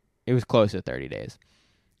 or it was close to 30 days.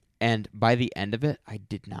 And by the end of it, I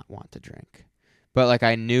did not want to drink. But like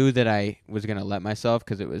I knew that I was going to let myself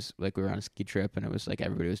because it was like we were on a ski trip and it was like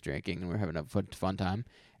everybody was drinking and we were having a fun time.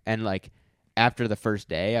 And like after the first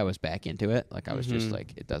day, I was back into it. Like I was just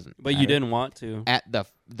like, it doesn't But matter. You didn't want to. At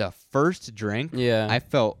the first drink, I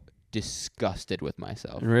felt disgusted with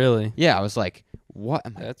myself. Really? Yeah, I was like, what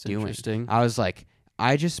am I doing? That's interesting. I was like,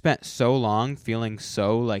 I just spent so long feeling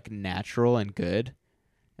so like natural and good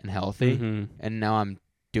and healthy, and now I'm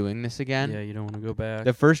doing this again. Yeah, you don't want to go back.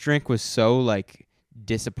 The first drink was so like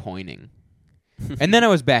disappointing, and then I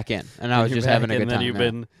was back in, and I was just having a good time. And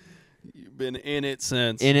then you've been in it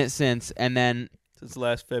since. And then since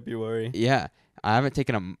last February. Yeah, I haven't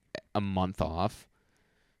taken a month off,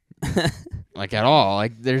 like at all.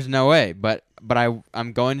 Like there's no way. But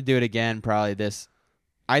I'm going to do it again probably this.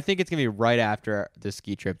 I think it's gonna be right after the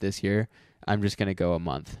ski trip this year. I'm just gonna go a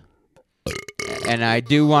month. And I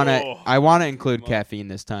do want to. I want to include caffeine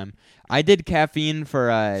this time. I did caffeine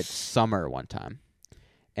for summer one time,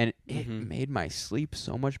 and it made my sleep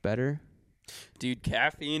so much better. Dude,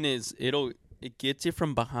 caffeine it gets you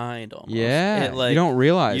from behind almost. Yeah, you don't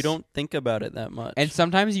realize. You don't think about it that much. And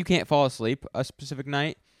sometimes you can't fall asleep a specific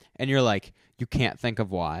night, and you're like, you can't think of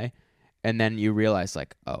why, and then you realize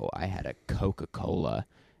like, oh, I had a Coca-Cola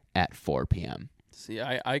at 4 p.m. See,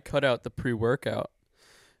 I cut out the pre-workout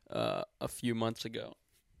a few months ago,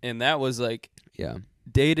 and that was like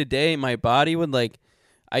day to day my body would like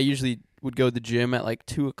I usually would go to the gym at like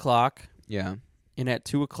 2:00 and at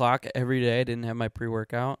 2:00 every day I didn't have my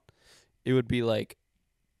pre-workout. It would be like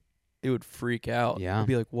it would freak out. It'd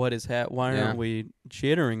be like, what is why aren't we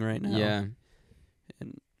jittering right now?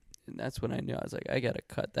 And that's when I knew. I was like, I gotta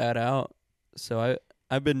cut that out. So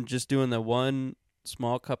I've been just doing the one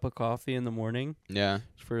small cup of coffee in the morning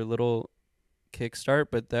for a little kickstart,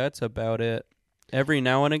 but that's about it. Every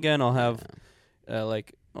now and again I'll have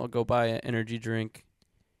I'll go buy an energy drink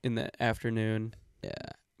in the afternoon,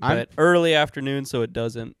 but early afternoon so it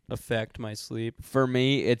doesn't affect my sleep. For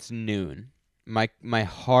me it's noon. My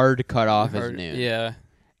hard cutoff is noon,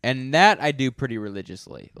 and that I do pretty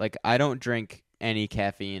religiously. Like I don't drink any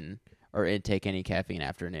caffeine or intake any caffeine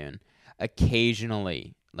after noon.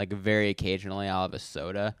 Occasionally, like very occasionally, I'll have a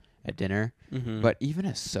soda at dinner, but even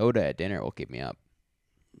a soda at dinner will keep me up.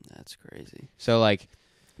 That's crazy. So like,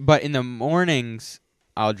 but in the mornings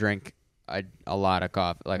I'll drink a lot of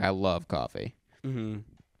coffee. Like I love coffee,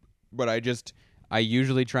 but I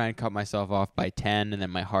usually try and cut myself off by 10, and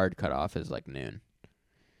then my hard cutoff is like noon.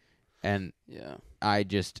 And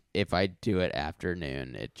if I do it after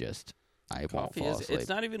noon, I won't fall asleep. It's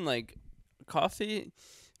not even like coffee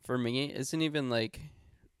for me isn't even like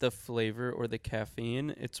the flavor or the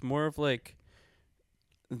caffeine. It's more of like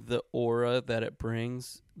the aura that it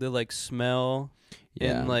brings, the like smell,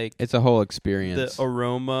 and like it's a whole experience. The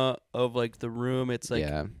aroma of like the room. It's like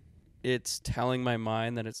it's telling my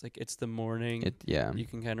mind that it's like it's the morning. You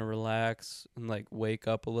can kind of relax and like wake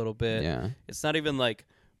up a little bit. It's not even like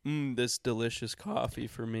this delicious coffee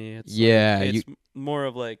for me. It's it's more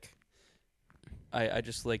of like I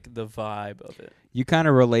just like the vibe of it. You kind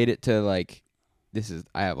of relate it to like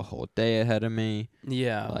I have a whole day ahead of me.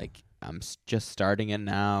 Yeah. Like I'm just starting it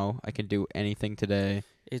now. I can do anything today.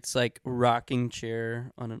 It's like rocking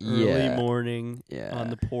chair on an early morning on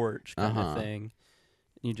the porch kind of thing.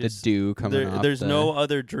 You just the dew coming off. There's no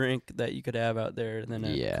other drink that you could have out there than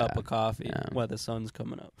a cup of coffee while the sun's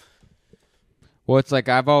coming up. Well, it's like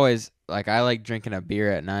I've always I like drinking a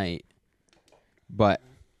beer at night, but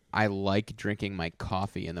I like drinking my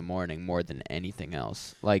coffee in the morning more than anything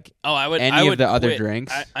else. Like I would other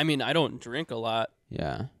drinks. I mean, I don't drink a lot.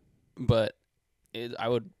 Yeah, but I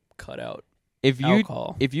would cut out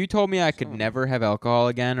alcohol. If you told me I could never have alcohol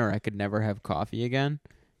again or I could never have coffee again,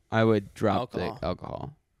 I would drop the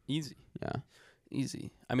alcohol. Easy. Yeah.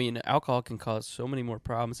 Easy. I mean, alcohol can cause so many more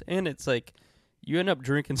problems, and it's like you end up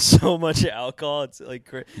drinking so much alcohol. It's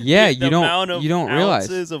like you don't realize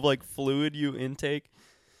ounces of like fluid you intake.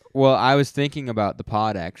 Well, I was thinking about the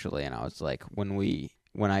pod actually, and I was like,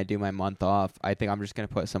 when I do my month off, I think I'm just gonna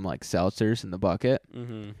put some like seltzers in the bucket,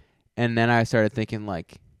 and then I started thinking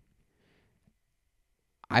like,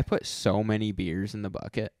 I put so many beers in the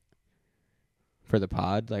bucket for the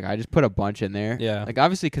pod. Like I just put a bunch in there. Yeah. Like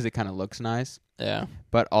obviously because it kind of looks nice. Yeah.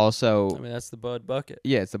 But also, I mean, that's the Bud bucket.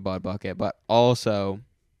 Yeah, it's the Bud bucket. But also,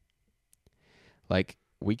 like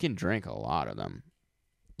we can drink a lot of them.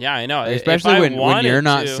 Yeah, I know. Especially when you're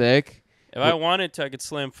not sick. If I wanted to, I could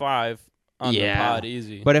slam 5 on the pod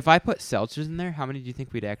easy. But if I put seltzers in there, how many do you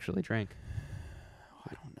think we'd actually drink?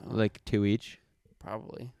 I don't know. Like 2 each?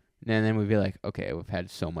 Probably. And then we'd be like, okay, we've had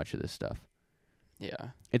so much of this stuff. Yeah.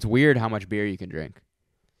 It's weird how much beer you can drink.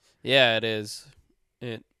 Yeah, it is.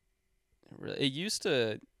 It used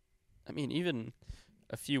to, I mean, even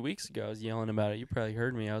a few weeks ago, I was yelling about it. You probably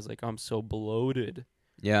heard me. I was like, I'm so bloated.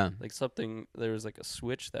 Yeah. Like there was like a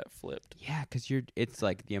switch that flipped. Yeah, because it's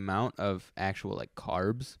like the amount of actual like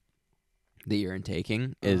carbs that you're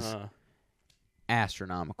intaking is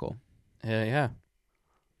astronomical. Yeah.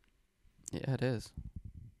 Yeah, it is.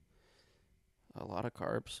 A lot of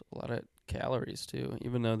carbs, a lot of calories too,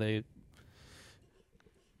 even though they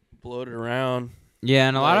bloated around. Yeah,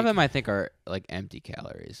 and a lot of them I think are like empty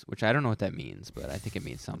calories, which I don't know what that means, but I think it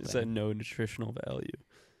means something. Is that no nutritional value?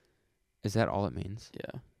 Is that all it means?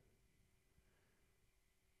 Yeah.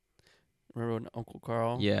 Remember when Uncle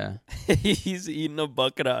Carl? Yeah. He's eating a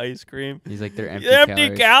bucket of ice cream. He's like, they're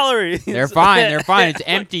empty calories. They're fine. They're fine. It's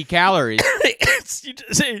empty calories. You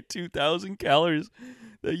just ate 2,000 calories.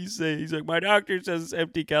 That you say. He's like, my doctor says it's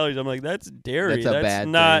empty calories. I'm like, that's dairy. That's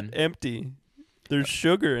not empty. There's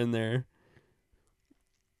sugar in there.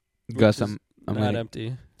 Gus, I'm not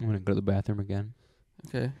empty. I'm gonna go to the bathroom again.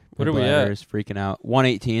 Okay. What are we at? Is freaking out.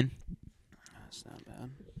 118. That's not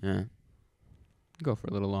bad. Yeah. Go for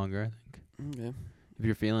a little longer, I think. Okay. If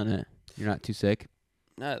you're feeling it, you're not too sick.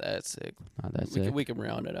 Not that sick. Not that sick. We can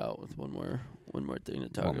round it out with one more thing to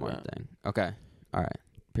talk about. One more thing. Okay. All right.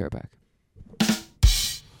 Be right back.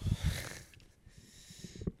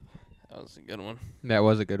 That was a good one. That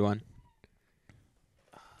was a good one.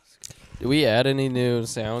 Did we add any new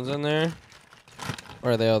sounds in there?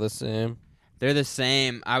 Or are they all the same? They're the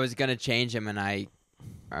same. I was going to change them, and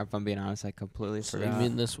if I'm being honest, I completely forgot. You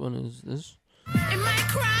mean this one is this? In my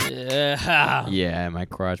crotch. Yeah. Yeah, my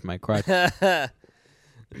crotch. Dang,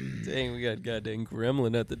 we got goddamn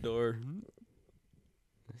gremlin at the door.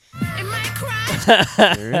 In my crotch.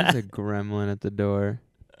 There is a gremlin at the door.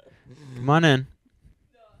 Come on in.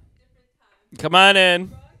 Come on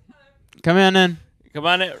in. Come on in. Come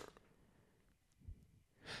on in.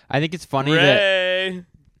 I think it's funny Ray,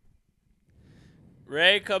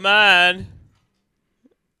 come on.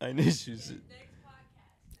 I knew she was...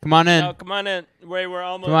 Come on in. No, come on in. Ray, we're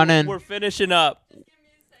almost... Come on in. We're finishing up.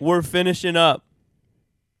 We're finishing up.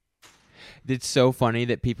 It's so funny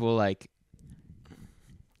that people, like...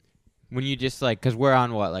 When you just, like... Because we're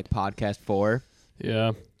on, what, like, podcast 4?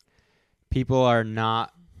 Yeah. People are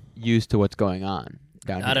not used to what's going on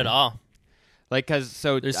down here. Not at all. Like, because...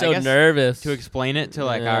 So they're so nervous. To explain it to,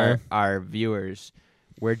 like, our viewers,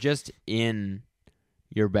 we're just in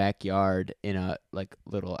your backyard in a, like,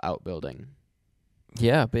 little outbuilding.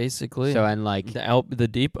 Yeah, basically. So, and, like... The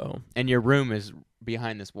depot. And your room is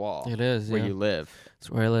behind this wall. It is, where you live. That's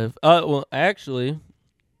where I live. Well, actually...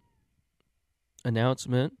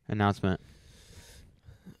 Announcement.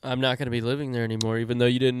 I'm not going to be living there anymore, even though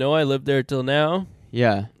you didn't know I lived there till now.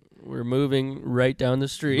 Yeah. We're moving right down the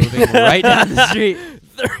street.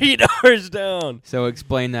 3 doors down. So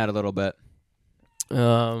explain that a little bit.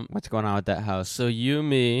 What's going on with that house? So you,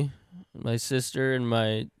 me, my sister, and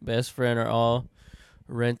my best friend are all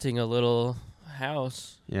renting a little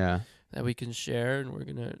house Yeah. that we can share, and we're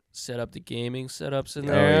gonna set up the gaming setups in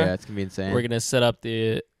Oh there. yeah, it's gonna be insane. We're gonna set up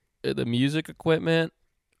the music equipment.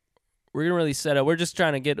 We're gonna really set up. We're just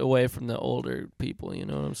trying to get away from the older people. You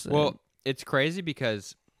know what I'm saying? Well, it's crazy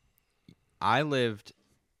because I lived.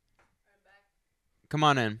 Come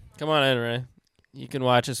on in. Come on in, Ray. You can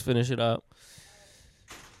watch us finish it up.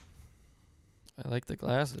 I like the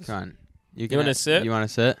glasses. Come on. You want to sit? You want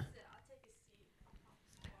to sit?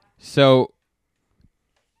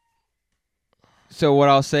 So what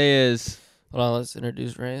I'll say is, Hold on, let's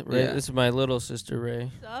introduce Ray. Ray, Yeah. this is my little sister,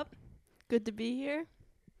 Ray. What's up? Good to be here.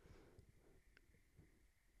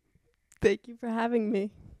 Thank you for having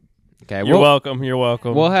me. okay, You're welcome. You're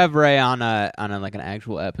welcome. we'll have Ray on a like an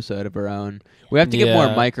actual episode of her own. We have to get more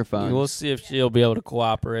Yeah. microphones. We'll see if she'll be able to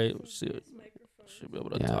cooperate. We'll see if she'll be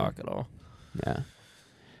able to Yeah. talk at all. Yeah.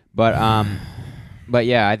 But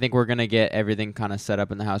yeah, I think we're gonna get everything kind of set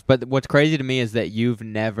up in the house. But what's crazy to me is that you've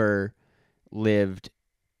never lived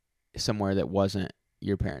somewhere that wasn't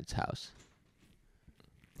your parents' house.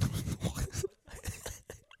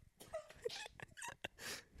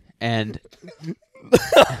 And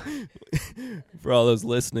For all those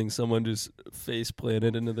listening, someone just face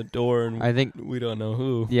planted into the door, and I think, we don't know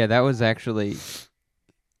who. yeah, that was actually.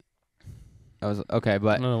 I was okay, I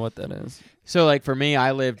but don't know what that is. so like for me,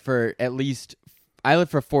 I lived for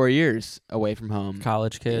 4 years away from home.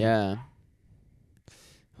 College kid. Yeah,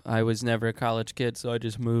 I was never a college kid, so I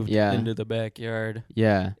just moved Yeah. into the backyard,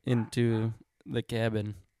 yeah, into the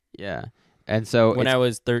cabin. yeah. And so, When it's- I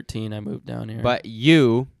was 13, I moved down here. but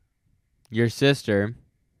you, your sister,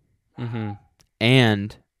 Mm-hmm.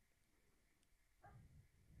 and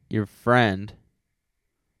your friend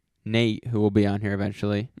Nate, who will be on here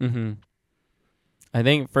eventually. Mm-hmm. I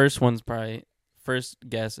think first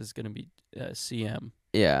guess is gonna be CM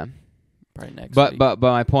Yeah, probably next but week. but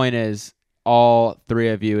my point is, all three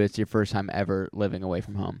of you, it's your first time ever living away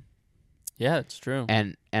from home. Yeah, it's true.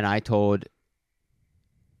 And I told.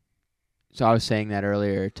 So I was saying that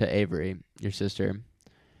earlier to Avery, your sister,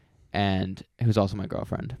 and who's also my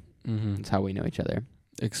girlfriend. Mm-hmm. That's how we know each other.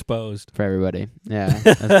 Exposed. For everybody. Yeah,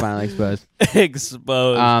 that's finally exposed.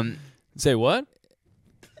 Exposed. Say what?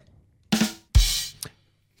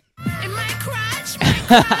 In my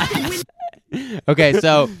crotch. Okay,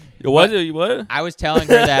 so What? I was telling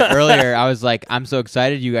her that earlier. I was like, I'm so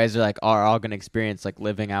excited you guys are all gonna experience like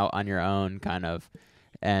living out on your own, kind of.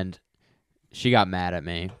 And she got mad at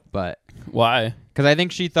me, but Why? because I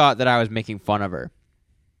think she thought that I was making fun of her,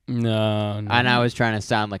 No. and I was trying to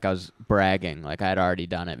sound like I was bragging, like I'd already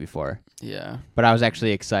done it before. Yeah. But I was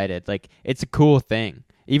actually excited. Like, it's a cool thing,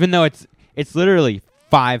 even though it's literally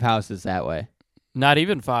 5 houses that way. Not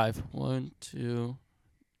even 5. 1, 2.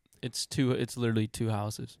 It's 2. It's literally 2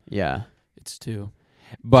 houses. Yeah, It's 2.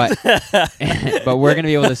 but but we're gonna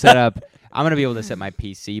be able to set up. I'm gonna be able to set my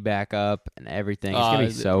PC back up and everything. It's gonna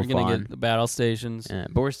be so we're gonna fun. get the battle stations. Yeah,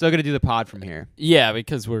 but we're still gonna do the pod from here. Yeah,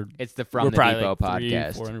 because we're It's the From the probably Depot like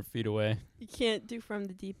 300, podcast. 400 feet away. You can't do from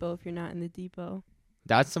the depot if you're not in the depot.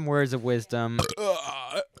 That's some words of wisdom.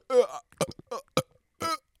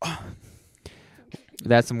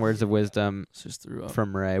 That's some words of wisdom Just threw up.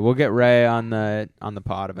 from Ray. We'll get Ray on the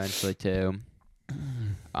pod eventually too.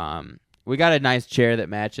 We got a nice chair that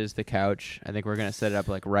matches the couch. I think we're gonna set it up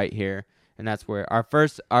like right here, and that's where our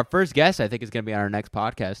first guest I think is gonna be on our next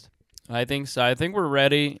podcast. I think so. I think we're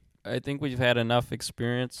ready. I think we've had enough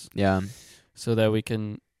experience Yeah, so that we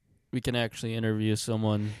can actually interview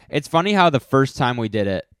someone. it's funny how the first time we did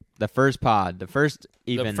it, the first pod, The first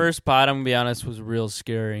pod, I'm gonna be honest, was real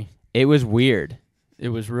scary. it was weird. It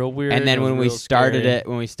was real weird. And then it was when we real started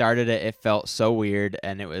scary. it felt so weird,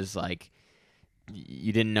 and it was like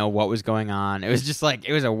you didn't know what was going on. It was just like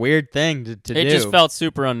it was a weird thing to do. It just felt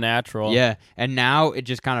super unnatural. Yeah, and now it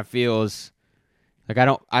just kind of feels like I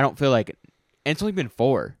don't feel like and it's only been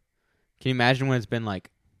 4. Can you imagine when it's been like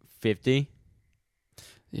 50?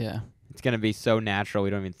 Yeah. It's gonna be so natural we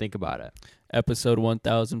don't even think about it. Episode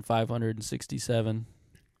 1567.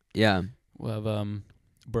 Yeah, We'll have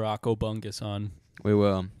Barack Obungus on. we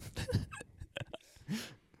will.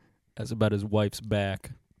 That's about his wife's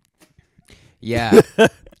back. Yeah,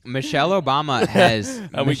 Michelle Obama has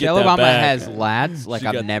How we get Michelle that Obama back? has lats like She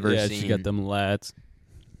I've got- never yeah, seen. she got them lats.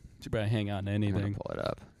 She probably hang on to I'm gonna anything. pull it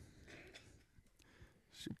up.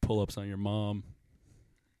 She pull ups on your mom.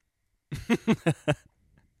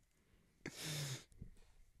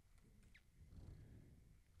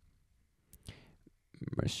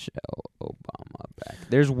 Michelle Obama back.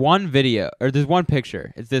 There's one video, or there's one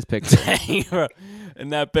picture. It's this picture. In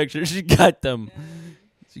that picture, she got them.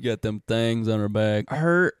 She got them things on her back.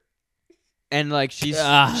 her And like she's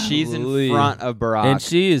in front of Barack. And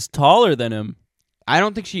she is taller than him. I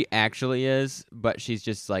don't think she actually is, but she's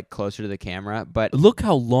just like closer to the camera. But Look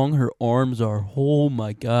how long her arms are. Oh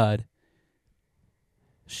my god.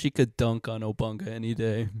 She could dunk on Obunga any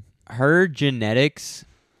day. her genetics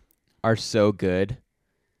are so good,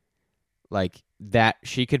 like that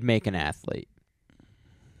she could make an athlete.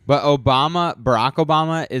 But Barack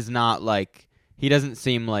Obama is not like, he doesn't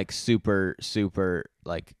seem like super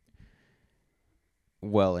like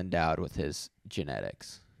well endowed with his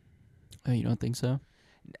genetics. Oh, you don't think so?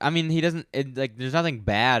 I mean, he doesn't like. There's nothing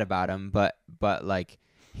bad about him, but like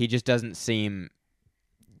he just doesn't seem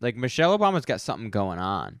like Michelle Obama's got something going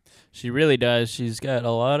on. She really does. She's got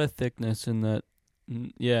a lot of thickness in that.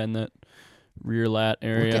 In that rear lat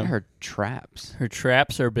area. Look at her traps. Her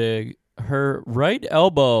traps are big. Her right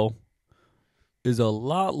elbow is a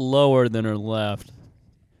lot lower than her left,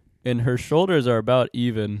 and her shoulders are about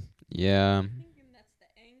even. Yeah.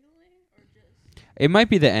 It might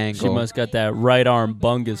be the angle. She must got that right arm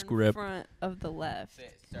bungus grip. In front of the left.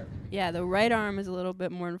 Yeah, the right arm is a little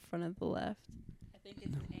bit more in front of the left. I think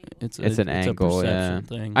it's an angle. It's an angle, a yeah. perception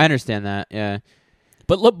thing. I understand that, yeah.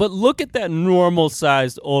 But look at that normal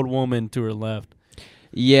sized old woman to her left.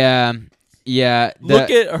 Yeah.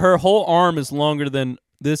 Look at her whole arm is longer than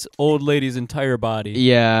this old lady's entire body.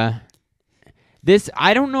 Yeah.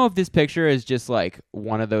 I don't know if this picture is just like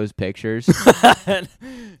one of those pictures.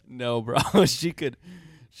 No, bro. She could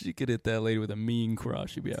hit that lady with a mean cross.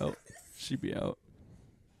 She'd be out.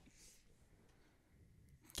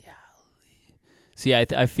 Golly. See,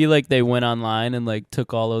 I feel like they went online and like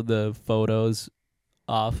took all of the photos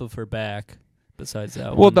off of her back. Besides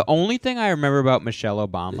that Well, one. the only thing I remember about Michelle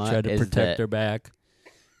Obama They tried to is protect her back.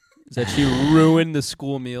 Is that she ruined the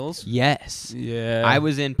school meals? Yes. Yeah. I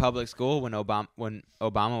was in public school when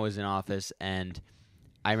Obama was in office, and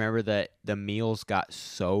I remember that the meals got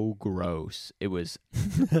so gross. It was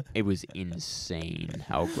insane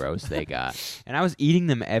how gross they got. And I was eating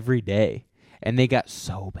them every day, and they got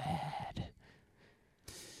so bad.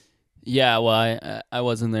 Yeah, well, I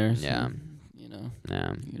wasn't there. So, Yeah.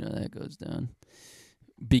 Yeah. You know that goes down.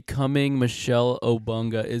 Becoming Michelle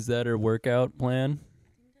Obunga, is that her workout plan?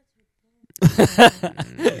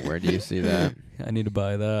 Where do you see that? I need to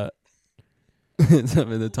buy that. It's up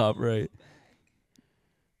in the top right.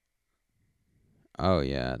 Oh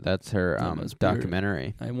yeah, that's her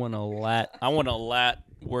documentary. I want a lat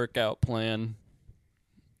workout plan.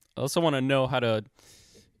 I also want to know how to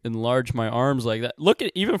enlarge my arms like that. Look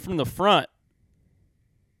at even from the front.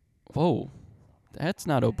 Whoa, that's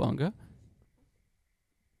not Obunga.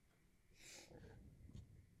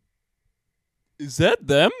 Is that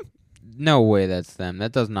them? No way that's them.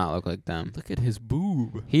 That does not look like them. Look at his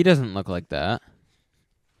boob. He doesn't look like that.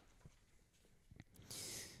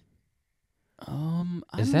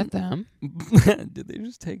 Is that them? Did they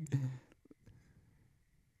just take...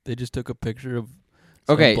 They just took a picture of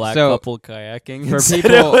some black couple kayaking for and said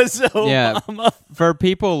people, it was Obama. For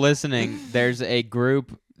people listening, there's a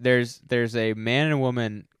group, there's a man and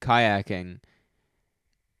woman kayaking,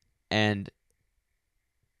 and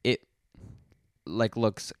it like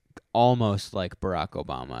looks almost like Barack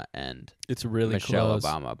Obama and it's really Michelle close.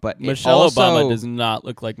 Obama, but Michelle Obama does not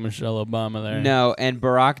look like Michelle Obama there. No, and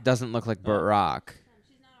Barack doesn't look like Barack.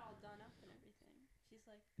 She's not all done up and everything. She's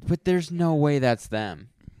like. But there's no way that's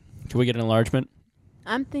them. Can we get an enlargement?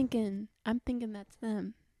 I'm thinking that's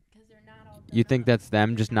them because they're not all done You think that's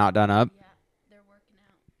them, just not done up? Yeah, they're working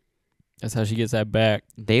out. That's how she gets that back.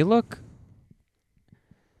 They look.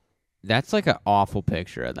 That's like an awful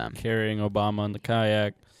picture of them. Carrying Obama on the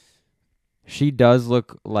kayak. She does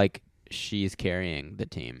look like she's carrying the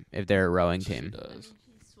team if they're a rowing team. She does. I mean,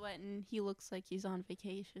 he's sweating. He looks like he's on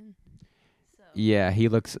vacation. So. Yeah, he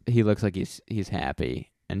looks like he's happy,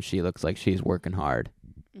 and she looks like she's working hard.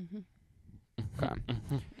 Okay.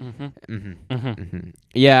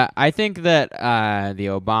 Yeah, I think that the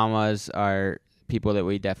Obamas are people that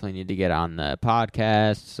we definitely need to get on the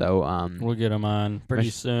podcast. So we'll get them on pretty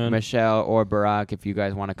soon. Michelle or Barack, if you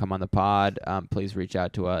guys want to come on the pod, please reach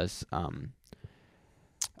out to us.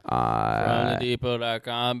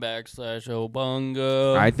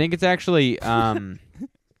 FromTheDepot.com/Obunga. I think it's actually Can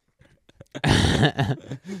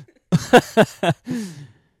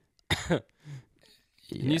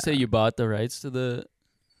you say you bought the rights to the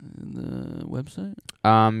website?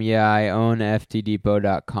 Yeah, I own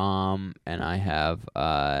ftdepot.com, and I have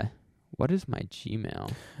what is my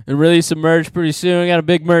Gmail? And release some merch pretty soon. We got a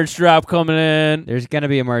big merch drop coming in. There's gonna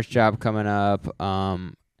be a merch drop coming up.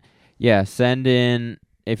 Yeah, send in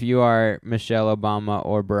if you are Michelle Obama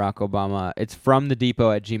or Barack Obama, it's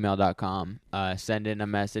fromthedepot@gmail.com. Send in a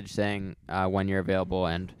message saying when you're available,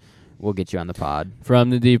 and we'll get you on the pod.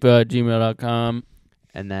 Fromthedepot@gmail.com.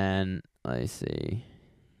 And then, let me see.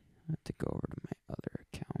 I have to go over to my other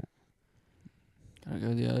account. Gotta go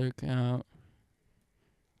to the other account.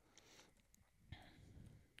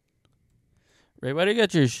 Ray, why do you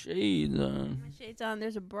got your shades on? My shades on.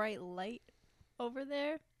 There's a bright light over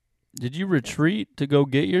there. Did you retreat to go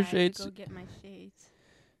get your I had to shades? go get my shades.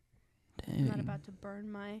 Dang. I'm not about to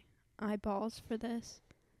burn my eyeballs for this.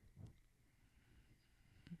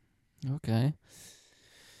 Okay.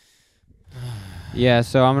 Yeah,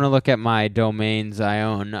 so I'm going to look at my domains I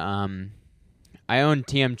own. I own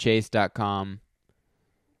tmchase.com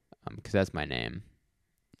because that's my name.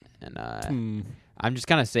 And I'm just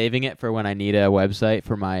kind of saving it for when I need a website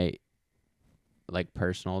for my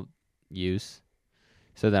personal use.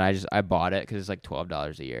 So then I bought it because it's like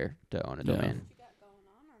 $12 a year to own a domain. What you got going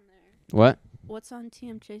on there? What? What's on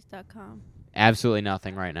tmchase.com? Absolutely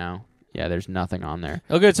nothing right now. Yeah, there's nothing on there.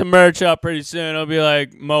 I'll get some merch up pretty soon. It'll be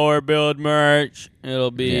like mower build merch.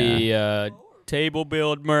 It'll be table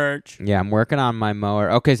build merch. Yeah, I'm working on my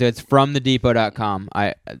mower. Okay, so it's fromthedepot.com.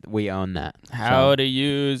 We own that. How to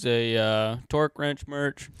use a torque wrench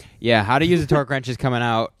merch. Yeah, how to use a torque wrench is coming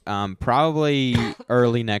out probably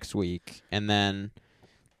early next week. And then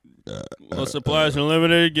Well, supplies are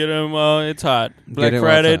limited. Get them while it's hot. Black it while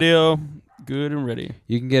Friday it's hot. deal. Good and ready.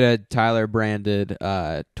 you can get a Tyler branded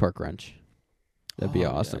torque wrench. That'd be Yeah,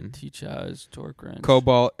 awesome. T-Chaz torque wrench.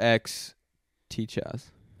 Cobalt X T-Chaz.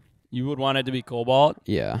 You would want it to be Cobalt?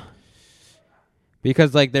 Yeah.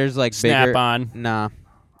 Because there's bigger. Snap on. Nah,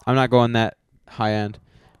 I'm not going that high end.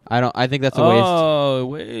 I think that's a waste. Oh,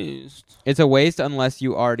 waste. It's a waste unless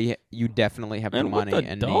you definitely have Man, the what money the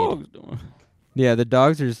and dogs doing? need. Yeah, the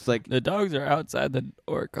dogs are just The dogs are outside the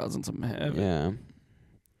door causing some havoc. yeah.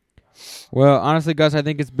 Well, honestly, Gus, I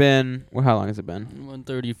think it's been how long has it been?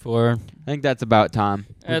 134. I think that's about time.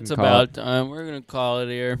 We That's can call about time. We're gonna call it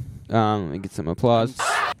here. it. Let me get some applause.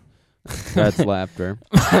 That's laughter.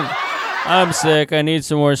 I'm sick. I need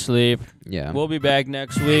some more sleep. Yeah. We'll be back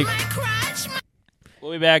next week.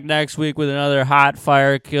 We'll be back next week with another hot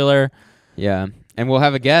fire killer. Yeah. And we'll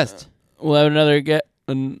have a guest. We'll have another guest.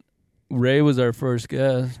 Ray was our first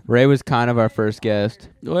guest. Ray was kind of our first guest.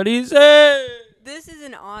 What do you say? This is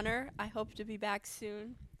an honor. I hope to be back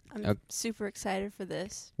soon. I'm super excited for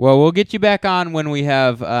this. Well, we'll get you back on when we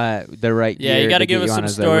have the right Yeah, gear you got to get give us you on some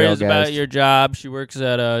as a real stories about guest. your job. She works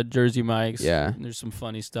at Jersey Mike's. Yeah. There's some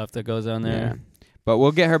funny stuff that goes on Yeah. there. But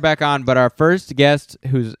we'll get her back on. But our first guest,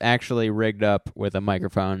 who's actually rigged up with a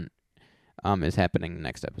microphone, is happening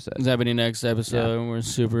next episode. It's happening next episode. And we're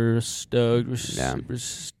super stoked. We're Yeah. super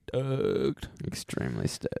stoked. Extremely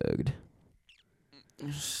stoked.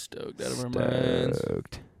 We're stoked out of our minds.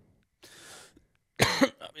 Stoked.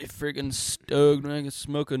 I'll be freaking stoked when I can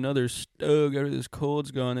smoke another stoke after this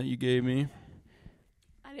cold's gone that you gave me.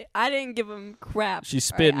 I didn't give him crap. She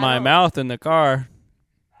spit in Alright, my mouth in the car.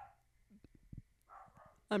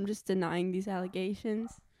 I'm just denying these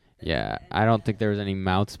allegations. Yeah, I don't think there was any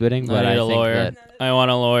mouth spitting, but I I need a think lawyer. that. I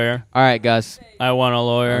want a lawyer. All right, Gus. I want a I'll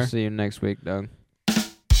lawyer. see you next week, Doug.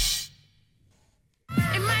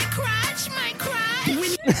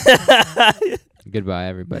 Goodbye,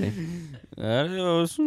 everybody. Adios.